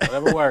this.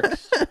 Whatever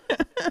works.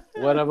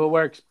 Whatever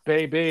works,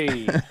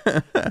 baby.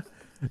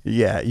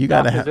 Yeah, you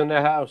gotta have in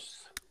the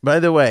house. By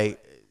the way,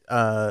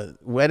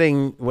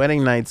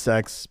 wedding night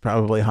sex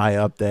probably high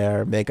up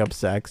there, makeup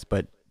sex,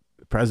 but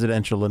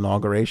presidential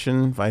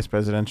inauguration, vice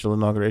presidential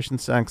inauguration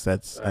sex,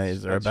 that's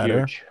is there a better?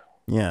 Huge.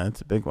 Yeah,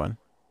 it's a big one.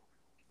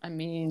 I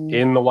mean,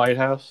 in the White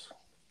House.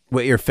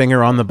 With your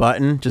finger on the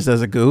button, just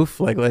as a goof,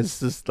 like let's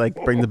just like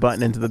bring the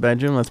button into the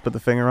bedroom. Let's put the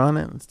finger on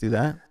it. Let's do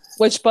that.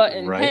 Which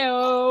button? Right.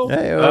 Hey-o.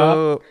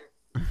 Hey-o.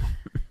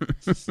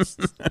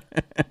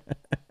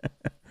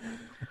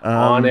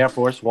 On Air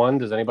Force One,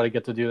 does anybody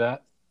get to do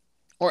that?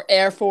 Or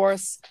Air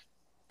Force.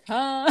 We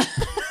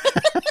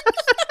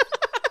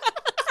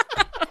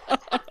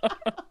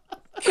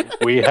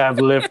have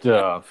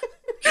liftoff.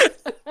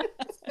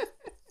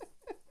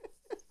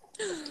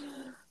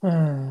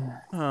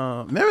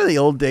 Remember the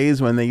old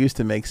days when they used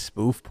to make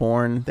spoof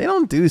porn? They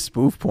don't do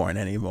spoof porn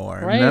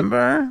anymore. Right.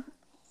 Remember?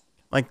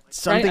 Like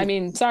something. Right? I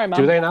mean, sorry, Mom.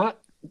 Do they not?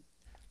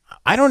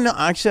 I don't know.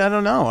 Actually, I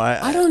don't know.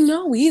 I don't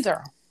know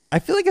either. I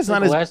feel like it's not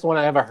the as last one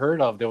I ever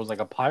heard of. There was like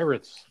a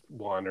Pirates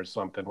one or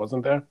something,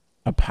 wasn't there?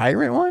 a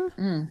pirate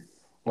one.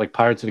 Like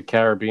Pirates of the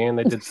Caribbean,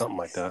 they did something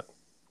like that.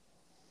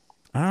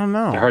 I don't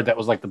know. I heard that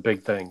was like the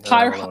big thing.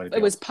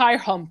 It was Pie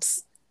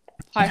Humps.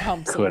 Pie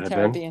Humps in the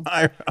Caribbean.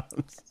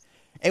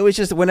 It was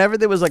just whenever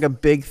there was like a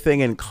big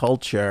thing in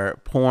culture,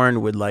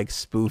 porn would like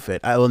spoof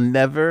it. I will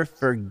never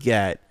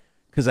forget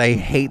because I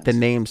hate the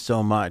name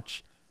so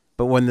much.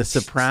 But when the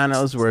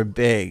Sopranos were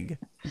big,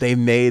 they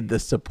made the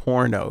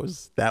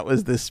Sopornos. That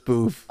was the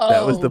spoof.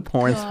 That was the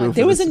porn spoof.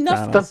 There was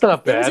enough. That's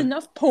not bad. There was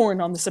enough porn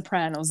on the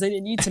Sopranos. They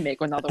didn't need to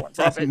make another one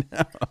of it.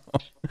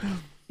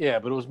 Yeah,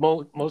 but it was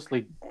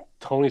mostly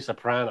Tony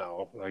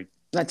Soprano. Like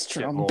that's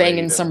true.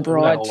 Banging some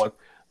broad.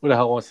 Who the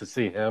hell wants to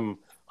see him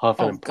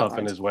huffing and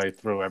puffing his way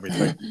through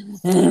everything?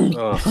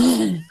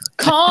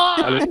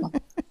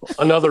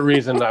 Another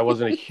reason I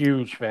wasn't a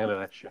huge fan of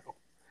that show.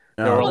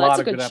 There were a lot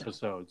of good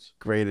episode.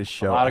 Greatest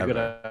show. A lot ever.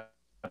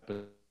 of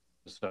good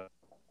episodes.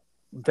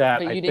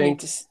 That I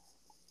think.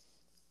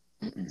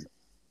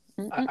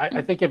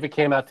 I think if it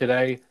came out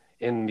today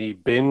in the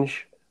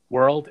binge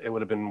world, it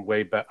would have been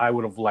way better. I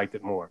would have liked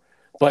it more.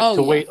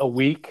 But wait a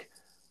week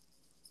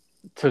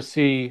to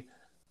see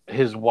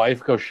his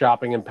wife go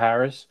shopping in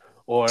Paris,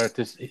 or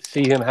to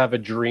see him have a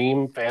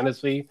dream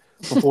fantasy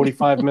for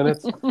 45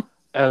 minutes, and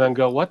then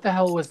go, "What the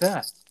hell was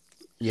that?"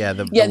 Yeah,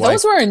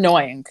 those were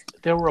annoying.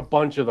 There were a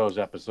bunch of those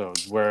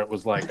episodes where it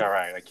was like, all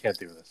right, I can't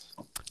do this.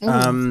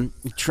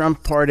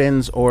 Trump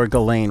pardons or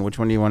Ghislaine, which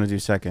one do you want to do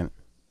second?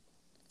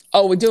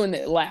 Oh, we're doing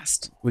it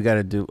last. We got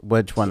to do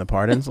which one? The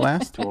pardons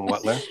last? Doing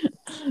what last?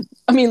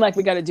 I mean, like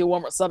we got to do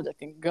one more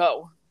subject and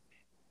go.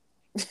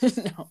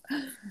 No.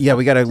 Yeah,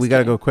 we gotta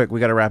go quick.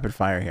 We got to rapid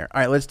fire here. All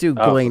right, let's do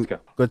Ghislaine.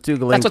 Let's do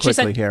Ghislaine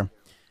quickly here.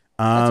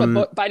 That's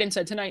what Biden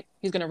said tonight.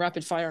 He's going to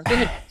rapid fire. Go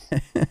ahead.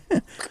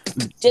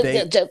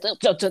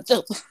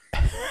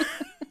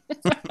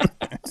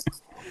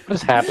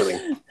 What's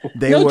happening?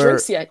 No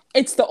drinks yet.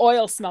 It's the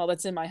oil smell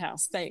that's in my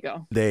house. There you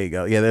go. There you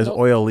go. Yeah, there's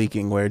oil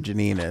leaking where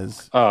Janine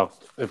is. Oh,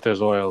 if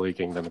there's oil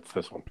leaking, then it's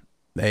this one.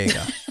 There you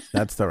go.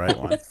 That's the right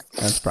one.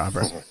 That's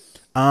proper.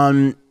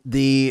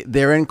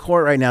 They're in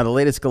court right now. The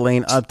latest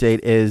Ghislaine update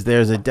is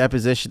there's a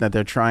deposition that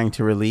they're trying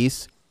to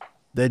release.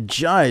 The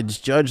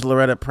Judge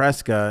Loretta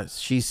Preska,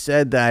 she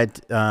said that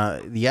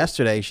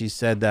yesterday, she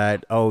said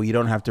that, you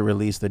don't have to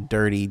release the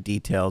dirty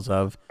details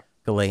of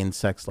Ghislaine's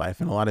sex life.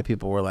 And a lot of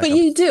people were like, but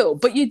you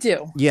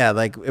do. Yeah,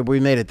 like we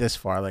made it this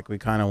far. Like we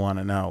kind of want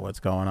to know what's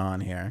going on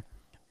here.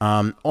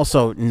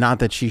 Also, not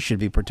that she should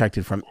be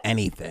protected from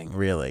anything,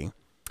 really.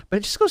 But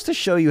it just goes to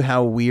show you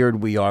how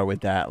weird we are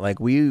with that. Like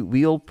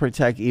we'll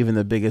protect even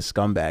the biggest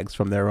scumbags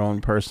from their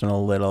own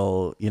personal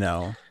little,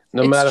 No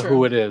matter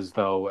who it is,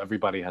 though,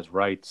 everybody has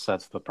rights.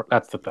 That's the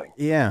thing.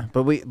 Yeah,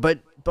 but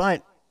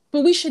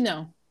we should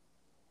know.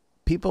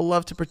 People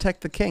love to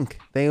protect the kink.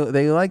 They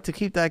like to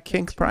keep that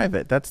kink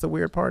private. That's the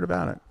weird part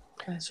about it.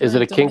 That's is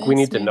right. it a kink we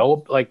need to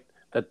know? Like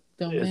that?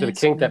 Don't is it a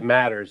kink that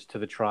matters to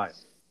the trial?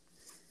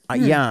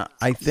 Yeah,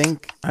 I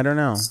don't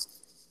know.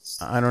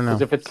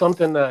 Because if it's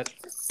something that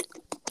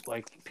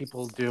like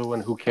people do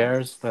and who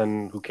cares,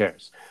 then who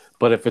cares?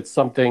 But if it's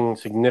something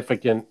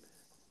significant,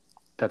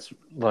 that's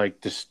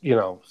like just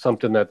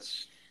something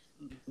that's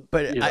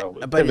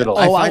pivotal.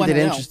 I find it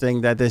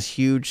interesting that this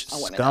huge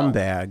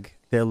scumbag,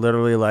 they're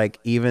literally like,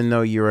 even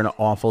though you're an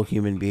awful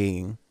human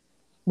being,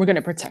 we're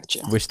gonna protect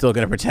you. We're still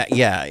gonna protect.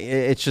 Yeah,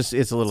 it's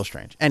a little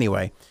strange.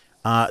 Anyway,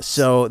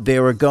 so they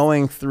were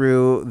going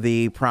through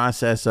the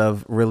process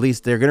of release.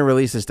 They're gonna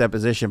release this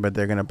deposition, but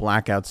they're gonna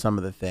black out some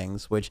of the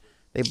things, which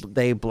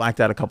they blacked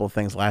out a couple of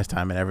things last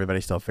time, and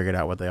everybody still figured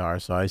out what they are.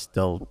 So I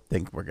still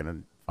think we're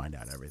gonna find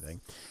out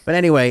everything. But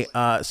anyway,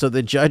 so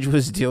the judge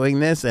was doing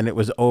this, and it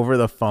was over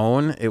the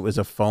phone. It was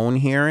a phone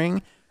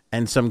hearing,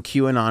 and some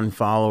QAnon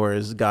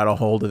followers got a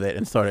hold of it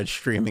and started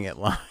streaming it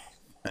live.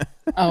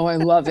 Oh, I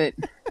love it.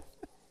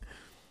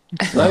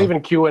 Not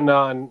even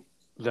QAnon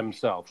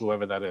themselves,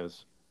 whoever that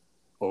is,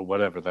 or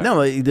whatever that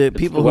No, is. the It's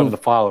people whoever the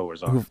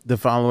followers are. the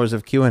followers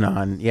of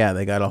QAnon, yeah,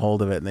 they got a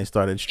hold of it and they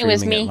started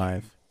streaming it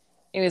live.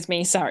 It was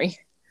me. Sorry.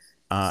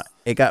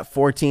 It got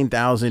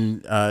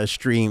 14,000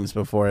 streams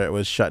before it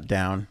was shut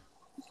down.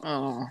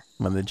 Oh.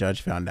 When the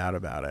judge found out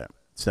about it.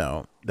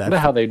 So that's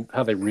how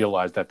they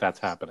realized that that's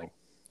happening.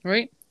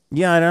 Right.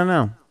 Yeah, I don't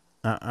know.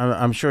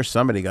 I'm sure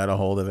somebody got a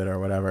hold of it or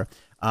whatever.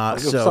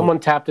 If someone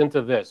tapped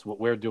into this, what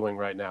we're doing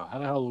right now, how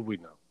the hell would we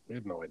know? We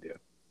have no idea.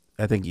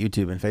 I think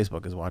YouTube and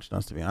Facebook is watching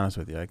us, to be honest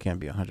with you. I can't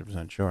be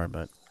 100% sure,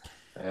 but.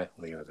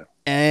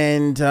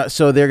 And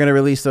so they're going to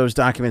release those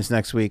documents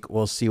next week.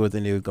 We'll see what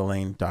the new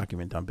Ghislaine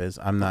document dump is.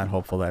 I'm not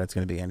hopeful that it's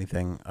going to be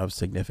anything of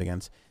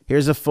significance.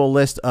 Here's a full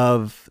list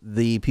of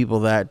the people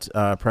that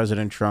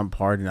President Trump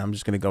pardoned. I'm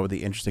just going to go with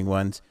the interesting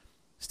ones.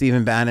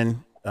 Stephen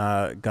Bannon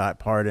got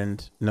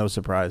pardoned. No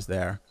surprise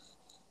there.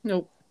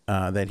 Nope.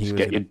 That he just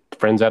was get your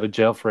friends out of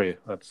jail free.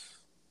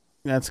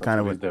 That's kind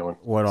of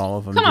what all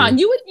of them Come do. on,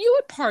 you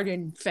would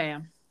pardon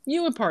Fam.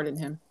 You would pardon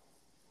him.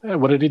 Yeah,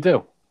 what did he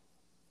do?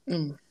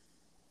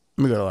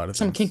 We got a lot of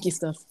some things. kinky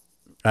stuff.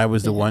 I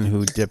was the one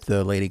who dipped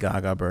the Lady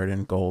Gaga bird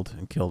in gold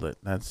and killed it.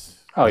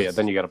 Yeah,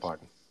 then you got a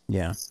pardon.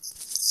 Yeah.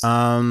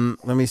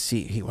 Let me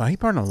see. He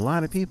pardoned a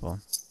lot of people.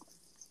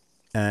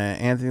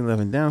 Anthony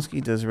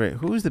Lewandowski does right.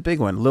 Who's the big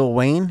one? Lil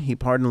Wayne. He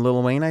pardoned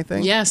Lil Wayne, I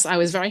think. Yes, I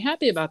was very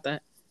happy about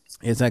that.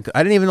 I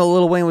didn't even know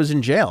Lil Wayne was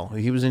in jail.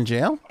 He was in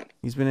jail?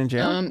 He's been in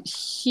jail?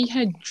 He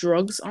had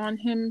drugs on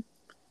him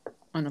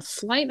on a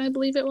flight, I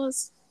believe it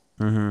was.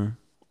 Mm-hmm.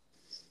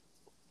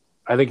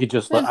 I think he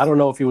just, I don't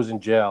know if he was in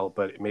jail,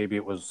 but maybe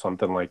it was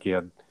something like he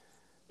had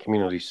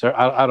community service.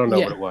 I don't know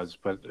what it was,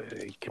 but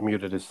he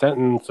commuted his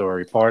sentence or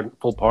he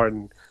full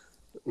pardon.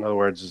 In other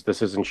words,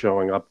 this isn't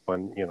showing up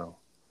when,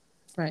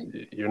 right.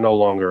 You're no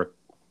longer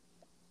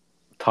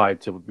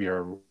tied to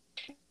your...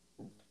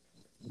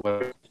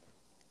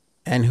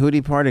 And who'd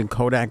he pardon?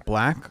 Kodak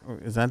Black?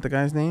 Is that the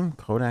guy's name?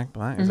 Kodak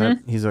Black? Is that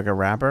he's like a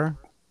rapper?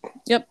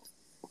 Yep.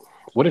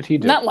 What did he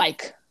do? Not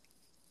like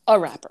a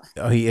rapper.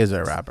 Oh, he is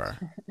a rapper.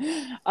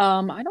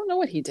 I don't know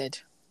what he did.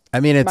 I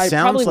mean, it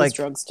sounds like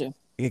drugs too.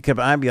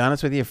 I'll be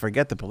honest with you,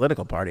 forget the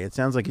political party. It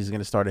sounds like he's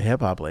going to start a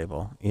hip hop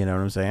label. You know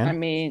what I'm saying? I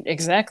mean,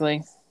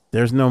 exactly.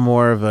 There's no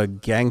more of a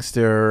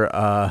gangster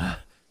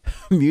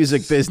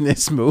music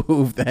business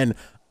move than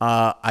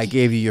I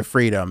gave you your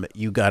freedom.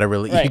 You got to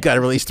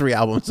release 3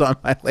 albums on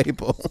my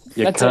label.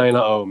 You kind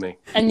of owe me.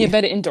 And you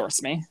better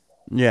endorse me.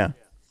 Yeah.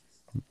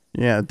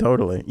 Yeah,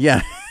 totally.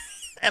 Yeah.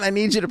 And I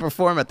need you to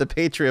perform at the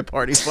Patriot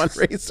Party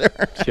fundraiser.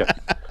 Yeah.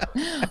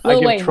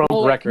 I give Trump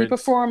records. Can you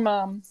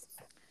perform?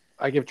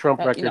 I give Trump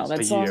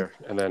records a year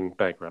and then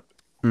bankrupt.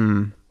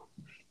 Well,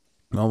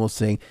 we'll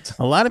see.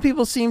 A lot of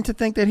people seem to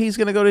think that he's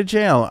going to go to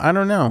jail. I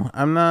don't know.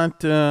 I'm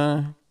not.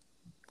 I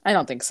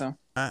don't think so.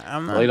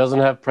 I'm not. Well, he doesn't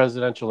have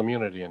presidential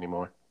immunity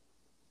anymore.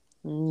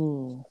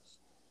 Ooh.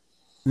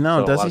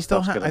 No, so does he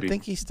still have? I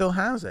think he still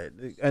has it,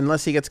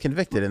 unless he gets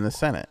convicted in the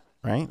Senate,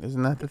 right?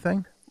 Isn't that the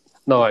thing?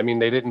 No, I mean,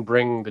 they didn't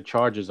bring the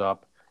charges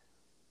up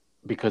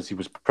because he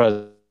was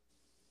president.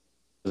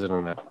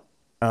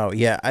 Oh,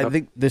 yeah. I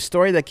think the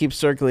story that keeps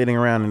circulating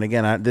around, and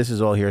again, this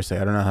is all hearsay.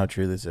 I don't know how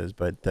true this is,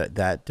 but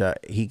that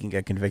he can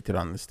get convicted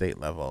on the state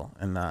level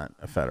and not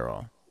a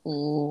federal.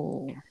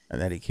 Ooh.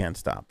 And that he can't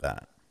stop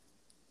that.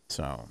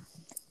 So,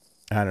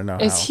 I don't know.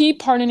 Is he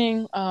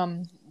pardoning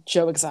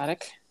Joe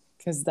Exotic?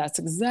 Because that's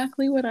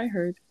exactly what I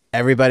heard.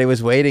 Everybody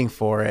was waiting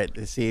for it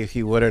to see if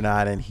he would or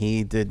not, and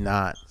he did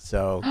not.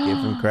 So give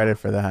him credit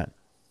for that.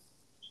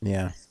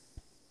 Yeah.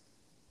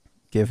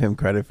 Give him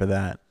credit for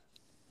that.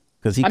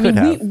 Because he could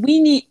have.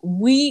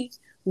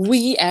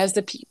 We as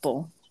the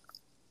people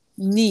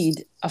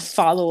need a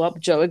follow-up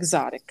Joe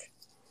Exotic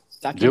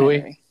documentary.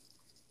 Do we?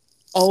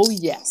 Oh,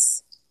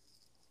 yes.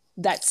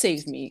 That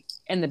saved me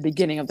in the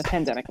beginning of the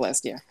pandemic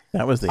last year.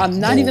 That was I'm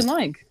not even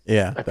lying.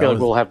 Yeah. I feel like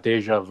we'll have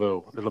deja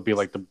vu. It'll be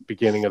like the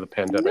beginning of the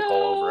pandemic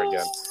all over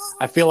again.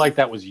 I feel like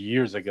that was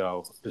years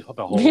ago.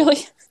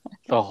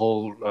 The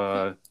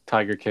whole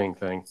Tiger King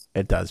thing.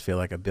 It does feel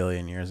like a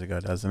billion years ago,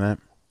 doesn't it?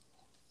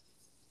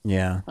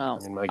 Yeah. Well,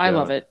 I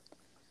love it.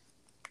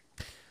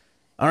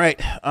 All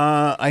right.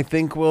 I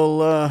think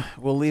we'll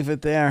leave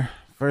it there.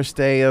 First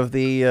day of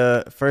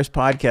the first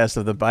podcast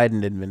of the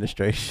Biden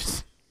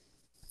administration.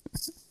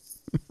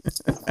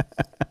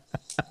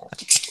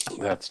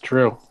 That's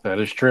true. That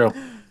is true.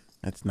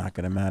 That's not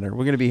going to matter.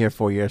 We're going to be here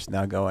 4 years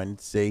now going,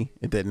 see,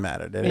 it didn't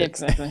matter, did it?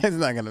 Exactly. It's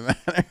not going to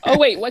matter. Oh,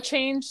 wait, what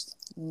changed?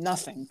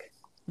 Nothing.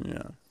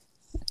 Yeah.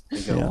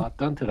 He got a lot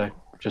done today.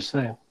 Just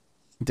saying.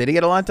 Did he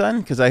get a lot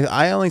done? Because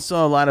I only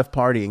saw a lot of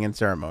partying and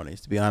ceremonies,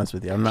 to be honest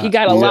with you. He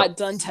got a lot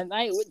done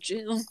tonight with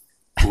Jill.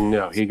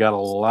 No, he got a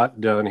lot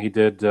done. He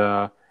did.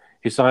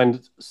 He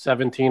signed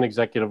 17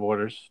 executive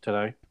orders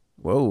today.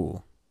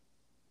 Whoa.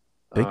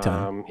 Big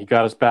time. He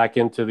got us back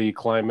into the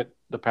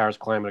Paris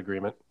Climate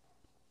Agreement.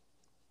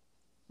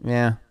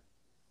 Yeah.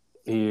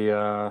 He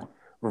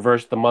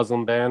reversed the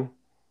Muslim ban.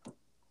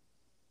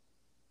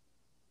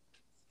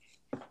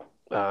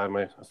 Am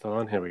I still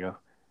on? Here we go.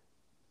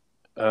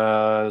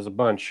 There's a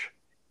bunch.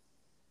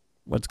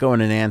 What's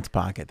going in Ant's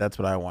pocket? That's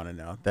what I want to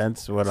know.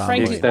 That's what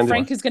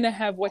Frank is going to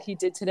have what he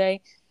did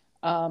today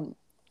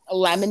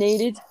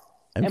laminated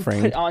and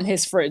put on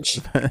his fridge.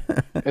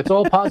 It's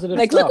all positive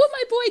like, stuff. look what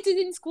my boy did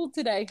in school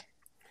today.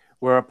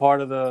 We're a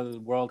part of the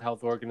World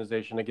Health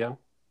Organization again.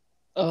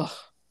 Ugh.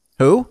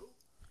 Who?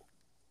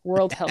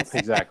 World Health.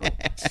 Exactly.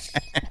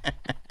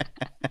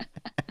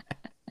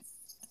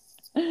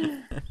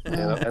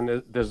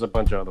 And there's a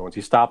bunch of other ones.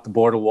 He stopped the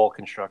border wall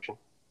construction.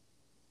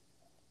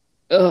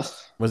 Ugh.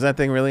 Was that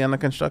thing really on the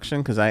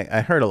construction? Because I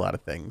heard a lot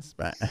of things,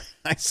 but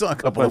I saw a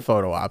couple of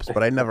photo ops,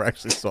 but I never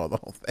actually saw the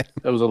whole thing.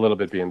 It was a little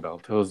bit being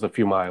built. It was a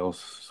few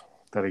miles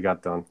that he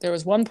got done. There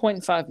was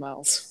 1.5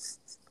 miles.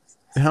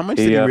 How much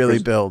did he really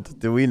build?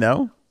 Do we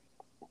know?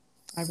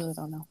 I really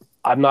don't know.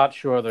 I'm not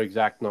sure the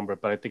exact number,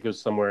 but I think it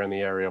was somewhere in the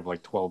area of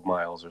like 12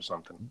 miles or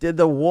something. Did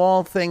the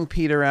wall thing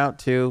peter out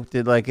too?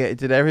 Did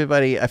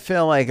everybody? I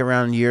feel like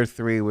around year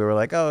 3 we were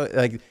like, oh,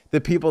 like the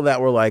people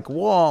that were like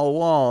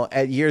wall.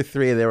 At year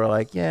 3 they were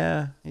like,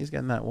 yeah, he's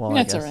getting that wall.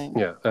 That's all right.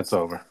 Yeah, that's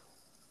over.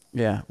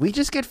 Yeah, we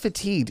just get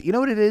fatigued. You know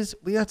what it is?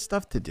 We got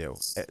stuff to do.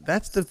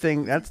 That's the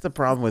thing. That's the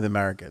problem with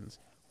Americans.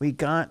 We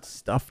got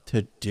stuff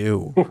to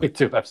do. We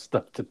do have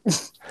stuff to do.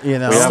 You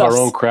know, we have our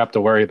own crap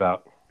to worry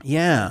about.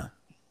 Yeah.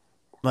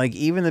 Like,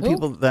 even the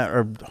people that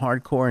are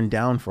hardcore and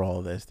down for all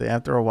of this,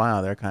 after a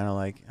while, they're kind of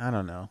like, I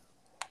don't know.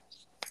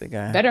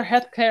 Better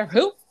healthcare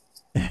who?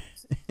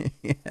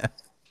 Yeah.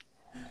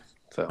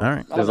 So, all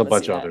right. There's a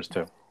bunch of others,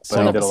 too.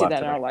 So I'd love to see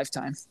that in our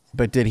lifetime.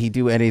 But did he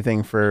do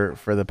anything for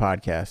the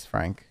podcast,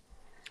 Frank?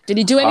 Did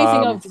he do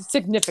anything of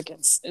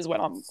significance is what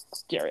I'm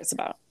curious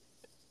about.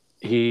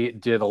 He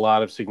did a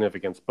lot of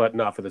significance, but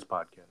not for this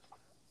podcast.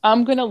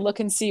 I'm going to look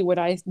and see what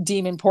I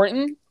deem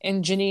important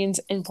in Janine's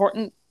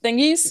important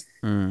thingies,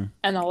 and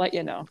I'll let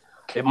you know.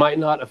 It might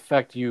not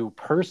affect you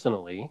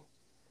personally,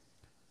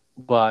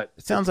 but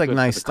it sounds like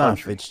nice stuff.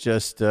 Country. It's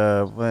just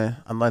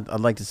I'd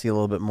like to see a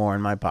little bit more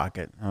in my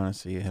pocket. I want to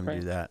see him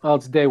do that. Well,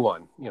 it's day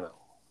 1, you know.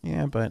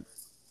 Yeah, but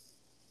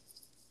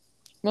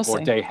we'll see.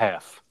 Or day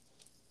half.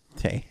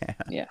 Day half.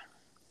 Yeah.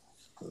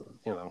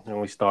 You know, when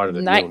we started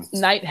at noon.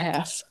 Night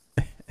half.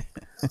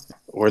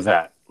 Or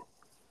that.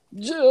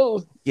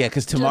 Jill. Yeah,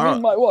 because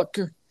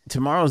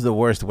tomorrow's the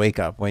worst wake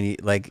up when you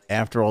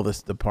after all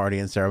the party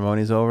and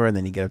ceremony's over, and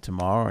then you get up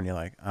tomorrow and you're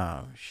like,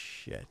 oh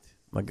shit.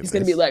 Look at He's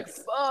gonna be like,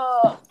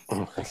 fuck.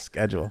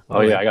 Schedule.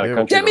 Oh yeah, I got a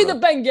country. Get me the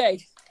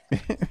Bengay.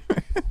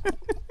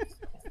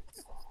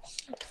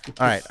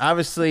 All right.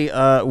 Obviously,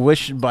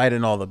 wish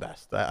Biden all the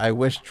best. I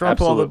wish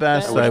Trump all the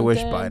best. I wish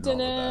Biden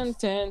all the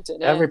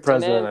best. Every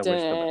president, I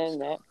wish the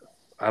best.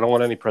 I don't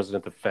want any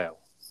president to fail.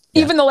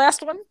 Even the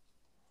last one?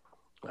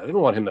 I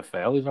didn't want him to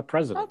fail. He's our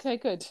president. Okay,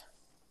 good.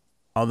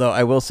 Although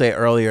I will say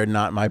earlier,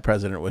 not my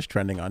president was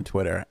trending on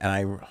Twitter, and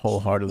I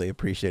wholeheartedly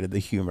appreciated the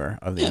humor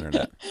of the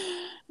internet.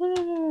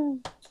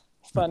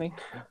 Funny.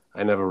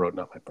 I never wrote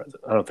 "not my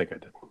president." I don't think I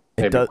did.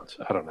 Maybe once.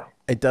 I don't know.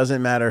 It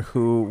doesn't matter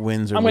who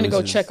wins or I'm loses. I'm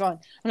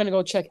going to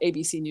go check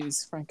ABC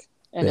News, Frank,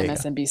 and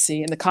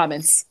MSNBC in the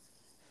comments.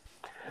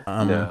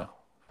 Yeah.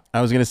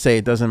 I was going to say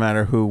it doesn't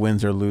matter who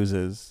wins or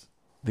loses.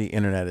 The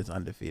internet is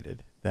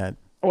undefeated. That.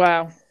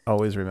 Wow.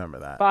 Always remember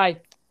that. Bye.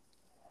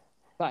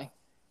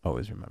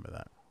 Always remember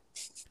that.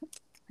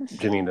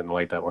 Janine didn't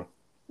like that one.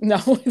 No.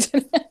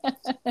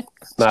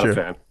 Not a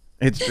fan.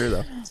 It's true,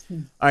 though. All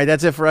right,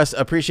 that's it for us.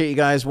 Appreciate you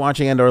guys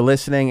watching and or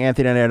listening.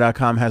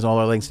 AnthonyOnAir.com has all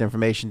our links and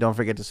information. Don't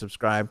forget to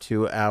subscribe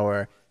to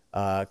our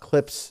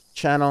Clips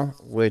channel,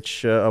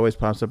 which always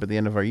pops up at the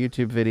end of our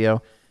YouTube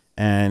video.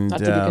 And not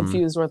to be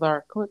confused with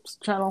our Clips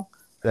channel.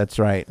 That's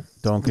right.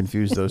 Don't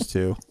confuse those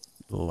two.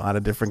 A lot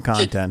of different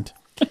content.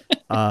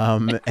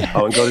 And go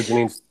to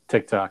Janine's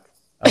TikTok.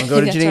 I'll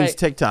go to Janine's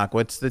TikTok.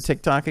 What's the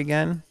TikTok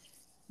again?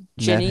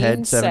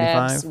 Janine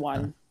Sabs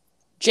 1.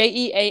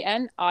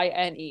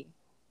 JeanIne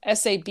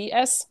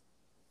SABS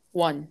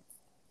 1.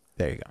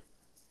 There you go.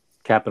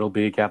 Capital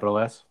B, capital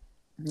S.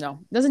 No,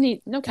 doesn't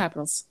need no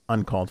capitals.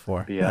 Uncalled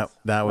for. Yeah,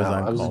 that was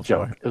uncalled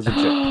for. It was a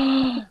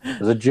joke. It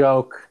was a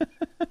joke.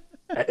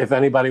 If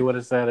anybody would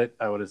have said it,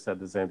 I would have said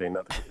the same thing.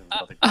 Nothing.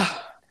 It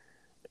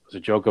was a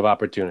joke of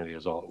opportunity,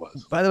 is all it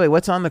was. By the way,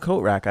 what's on the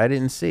coat rack? I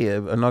didn't see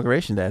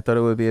Inauguration Day. I thought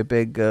it would be a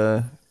big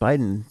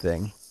Biden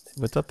thing.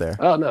 What's up there?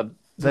 Oh no,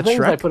 the things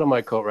I put on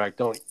my coat rack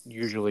don't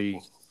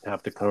usually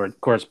have to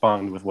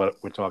correspond with what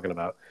we're talking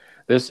about.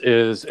 This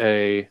is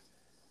see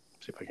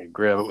if I can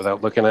grab it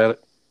without looking at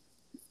it.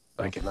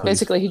 I cannot.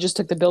 Basically, he just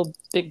took the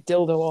big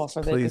dildo off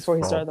of it before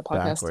he started the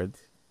podcast.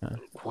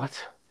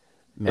 What?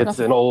 No. It's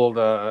an old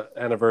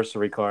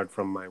anniversary card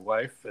from my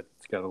wife.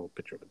 It's got a little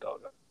picture of a dog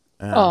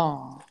on it.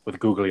 Oh. With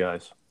googly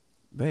eyes.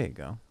 There you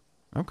go.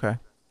 Okay.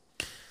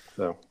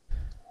 So.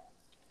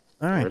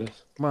 All right.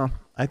 Well,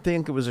 I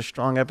think it was a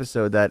strong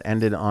episode that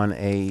ended on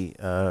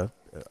a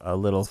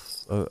little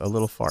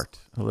fart,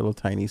 a little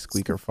tiny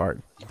squeaker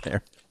fart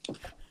there.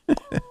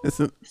 It's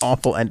an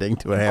awful ending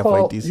to a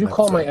halfway decent. You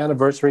call episode. my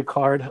anniversary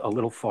card a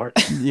little fart?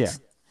 Yeah.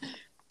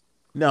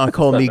 No, I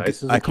call me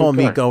nice. I call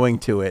me going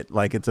to it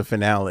like it's a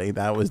finale.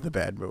 That was the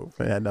bad move.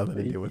 It had nothing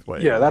to do with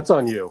what. Yeah, that's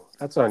on you.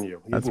 That's on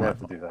you. You didn't have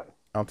to do that.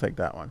 I'll take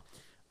that one.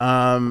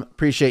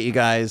 Appreciate you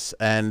guys,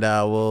 and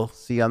we'll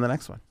see you on the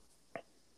next one.